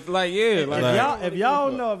ain't hands. got no like yeah. Like, If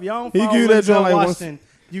y'all don't He follow give you that Lizelle joint like once- Washington,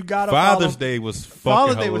 you gotta Father's follow. Day was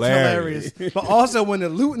Father's fucking Day was hilarious. hilarious, but also when the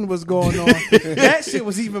looting was going on, that shit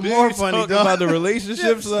was even more We funny, talking dog. about the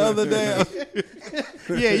relationships the other day.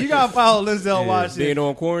 Yeah, you gotta follow Lizelle Washington. being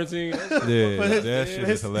on quarantine. Yeah, But that shit is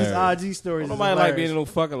his hilarious. IG stories. Nobody like being no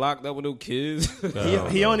fucking locked up with no kids.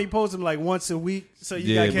 He only posts them like once a week, so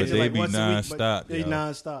you Yeah, gotta catch but it they like be once a week. nonstop, But they yo.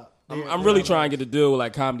 nonstop. I'm really trying to get the deal with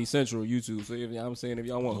like Comedy Central, YouTube. So if I'm saying if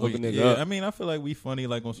y'all want to hook a nigga up, I mean, I feel like we funny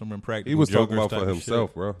like on some impractical. He was talking jokers about for type himself,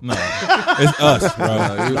 shit. bro. No, it's us, bro.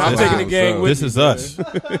 I'm taking the gang with This me. is us.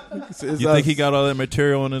 You think he got all that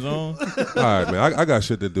material on his own? All right, man. I got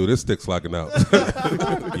shit to do. This stick's locking out.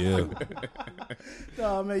 Yeah.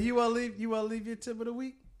 No, man, you want to leave your tip of the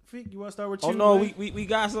week? Freak, you want to start with you? Oh no, man? we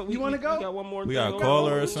got some. You wanna go? We got one more. We thing got a on.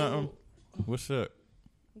 caller or something. What's up?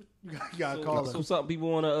 You got to call So him. something people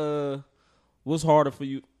want to. What's harder for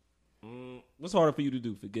you? What's harder for you to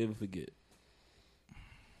do? Forgive and forget.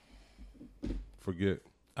 Forget.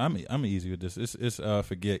 I'm easy with this. It's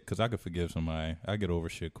forget because I could forgive somebody. I get over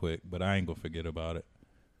shit quick, but I ain't gonna forget about it.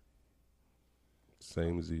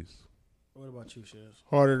 Same as these. What about you, Shiz?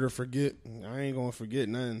 Harder to forget. I ain't gonna forget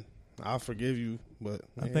nothing. I'll forgive you, but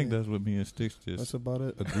I think that's what me and Sticks just that's about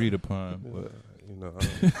it. agreed upon. But You know,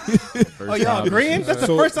 Oh, y'all agreeing? That's the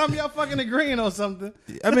So- first time y'all fucking agreeing on something.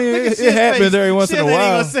 I mean, Look at it Shiz's happens face. every once in a Shiz ain't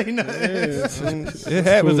while. gonna say nothing. It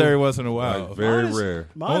happens every once in a while. like, very Mine is- rare.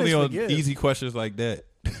 Mine Only is on forgive. easy questions like that.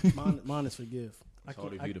 Mine is forgive.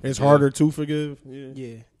 It's harder to forgive.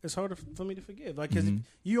 Yeah, it's harder for me to forgive. Like, cause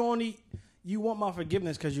you want my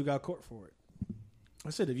forgiveness because you got caught for it. I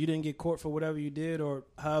said, if you didn't get caught for whatever you did or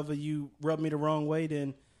however you rubbed me the wrong way,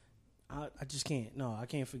 then I just can't. No, I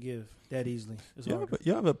can't forgive that easily. It's harder.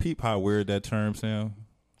 You ever peep how weird that term sound?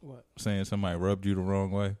 What? Saying somebody rubbed you the wrong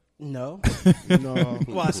way. No. No,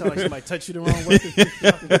 Well, I sound like somebody touched you the wrong way.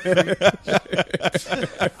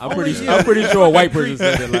 I'm pretty sure a white person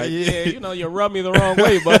said that. Like, yeah, you rubbed me the wrong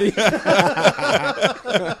way, buddy.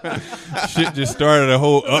 Shit just started a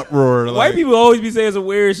whole uproar. Like, White people always be saying some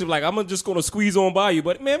weird shit like, I'm just gonna squeeze on by you,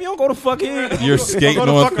 but man, if you don't go to fuck here. you're skating Go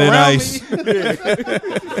to on fuck thin around ice.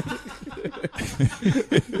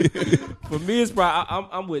 For me, it's probably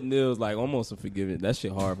I'm with Nils. Like, almost a forgiving. That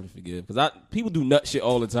shit hard for to forgive because people do nut shit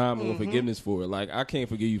all the time and want forgiveness for it. Like, I can't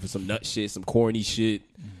forgive you for some nut shit, some corny shit,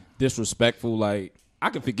 disrespectful. Like, I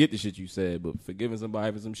can forget the shit you said, but forgiving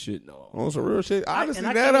somebody for some shit, no. on some real shit. Honestly, I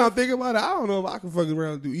now that can't- I'm thinking about it, I don't know if I can fuck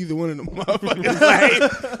around and do either one of them motherfuckers.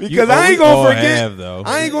 Like, because You I ain't all gonna forget. have, though.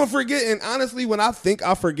 I ain't gonna forget. And honestly, when I think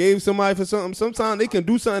I forgave somebody for something, sometimes they can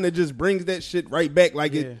do something that just brings that shit right back.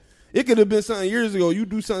 Like it could have been something years ago. You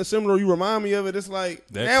do something similar, you remind me of it. It's like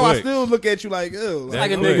That now I quick. still look at you like, ew. That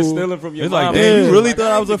Like a quick. nigga stealing from your It's like, mom. damn, you really Like,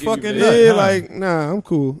 thought I was a can forgive fucking you for nut? that. Yeah, huh? like nah, I'm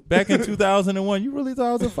cool. Back in 2001, you really thought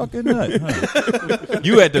I was a fucking nut,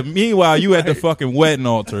 huh? Meanwhile, you at the fucking wedding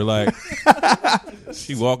altar, like,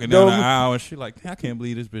 she walking down the aisle and she like, I can't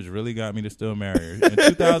believe this bitch really got me to still marry her. In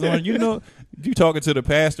 2001, you talking to the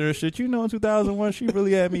pastor and shit, in 2001, she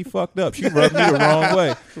really had me fucked up. She rubbed me the wrong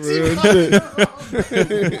way. Real shit.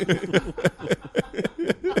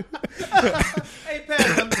 Hey,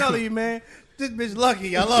 Pat, I'm telling you, man. This bitch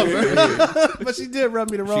lucky. I love her. But she did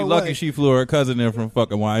rub me the wrong She way. lucky she flew her cousin in from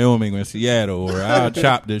fucking Wyoming or Seattle, or I'll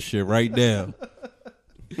chop this shit right down.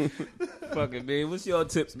 Fucking man, what's your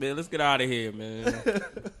tips, man? Let's get out of here, man.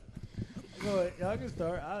 Go ahead. Y'all can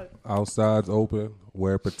start. Outside's open.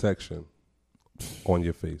 Wear protection on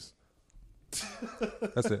your face.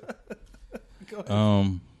 That's it.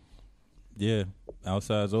 Yeah,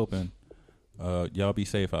 outside's open. Y'all be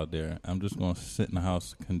safe out there. I'm just gonna sit in the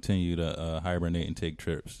house, continue to hibernate and take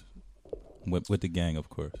trips with the gang, of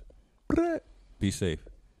course. Be safe.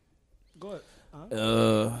 Go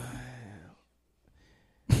ahead.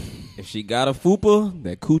 If she got a fupa,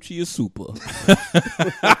 that coochie is super.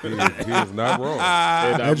 He is not wrong.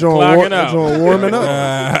 That joint warming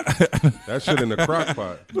up. That shit in the crock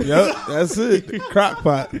pot. Yep, that's it. Crock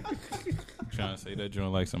pot. Trying to say that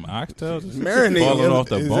joint like some oxtails, Marinating. falling off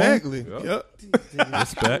the exactly. Yep. Yep.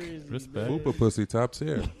 Respect. Fupa pussy top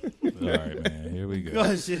tier. All right, man. Here we Go go.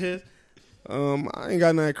 ahead, Shiz. I ain't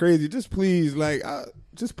got nothing crazy. Just please,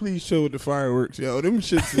 just please show with the fireworks, yo. Them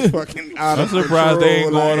shits is fucking out I'm of control. surprised they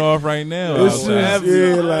ain't going like, off right now. It's outside. just,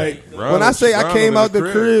 yeah, like when I say I came out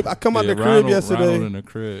the crib, I come out the crib Ronald yesterday, in the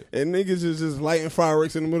crib. and niggas is just lighting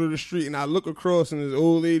fireworks in the middle of the street, and I look across, and this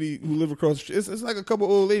old lady who live across the street, it's like a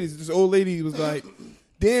couple old ladies. This old lady was like,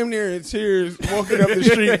 damn near in tears, walking up the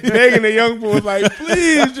street, begging the young boys, like,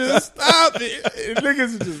 please just stop it. And niggas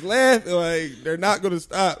is just laughing, like, they're not going to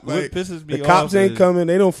stop. What Like, pisses me the cops off ain't is- coming,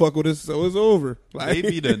 they don't fuck with us, so it's over. Like, They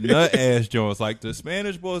be the nut ass joints. Like the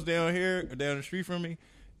Spanish boys down here, down the street from me,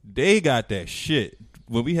 they got that shit.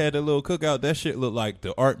 When we had that little cookout, that shit looked like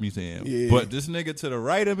the art museum. Yeah. But this nigga to the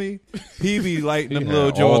right of me, he be lighting them He little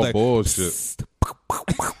had joints all like bullshit.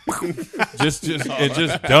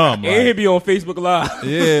 just dumb. And he Like, be on Facebook Live.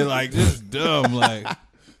 yeah, like just dumb. Like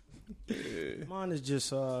Mine is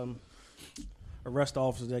just arrest the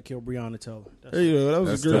officers that killed Breonna Taylor. There you go. That was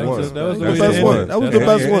That's a good the one. one. That was the That's best the one. one. That was the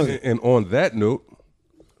best one. And on that note,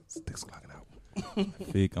 sticks clocking out.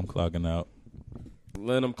 Feek, I'm clocking out.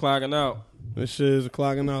 Let them clocking out. This shit is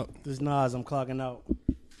clocking out. This Nas, I'm clocking out.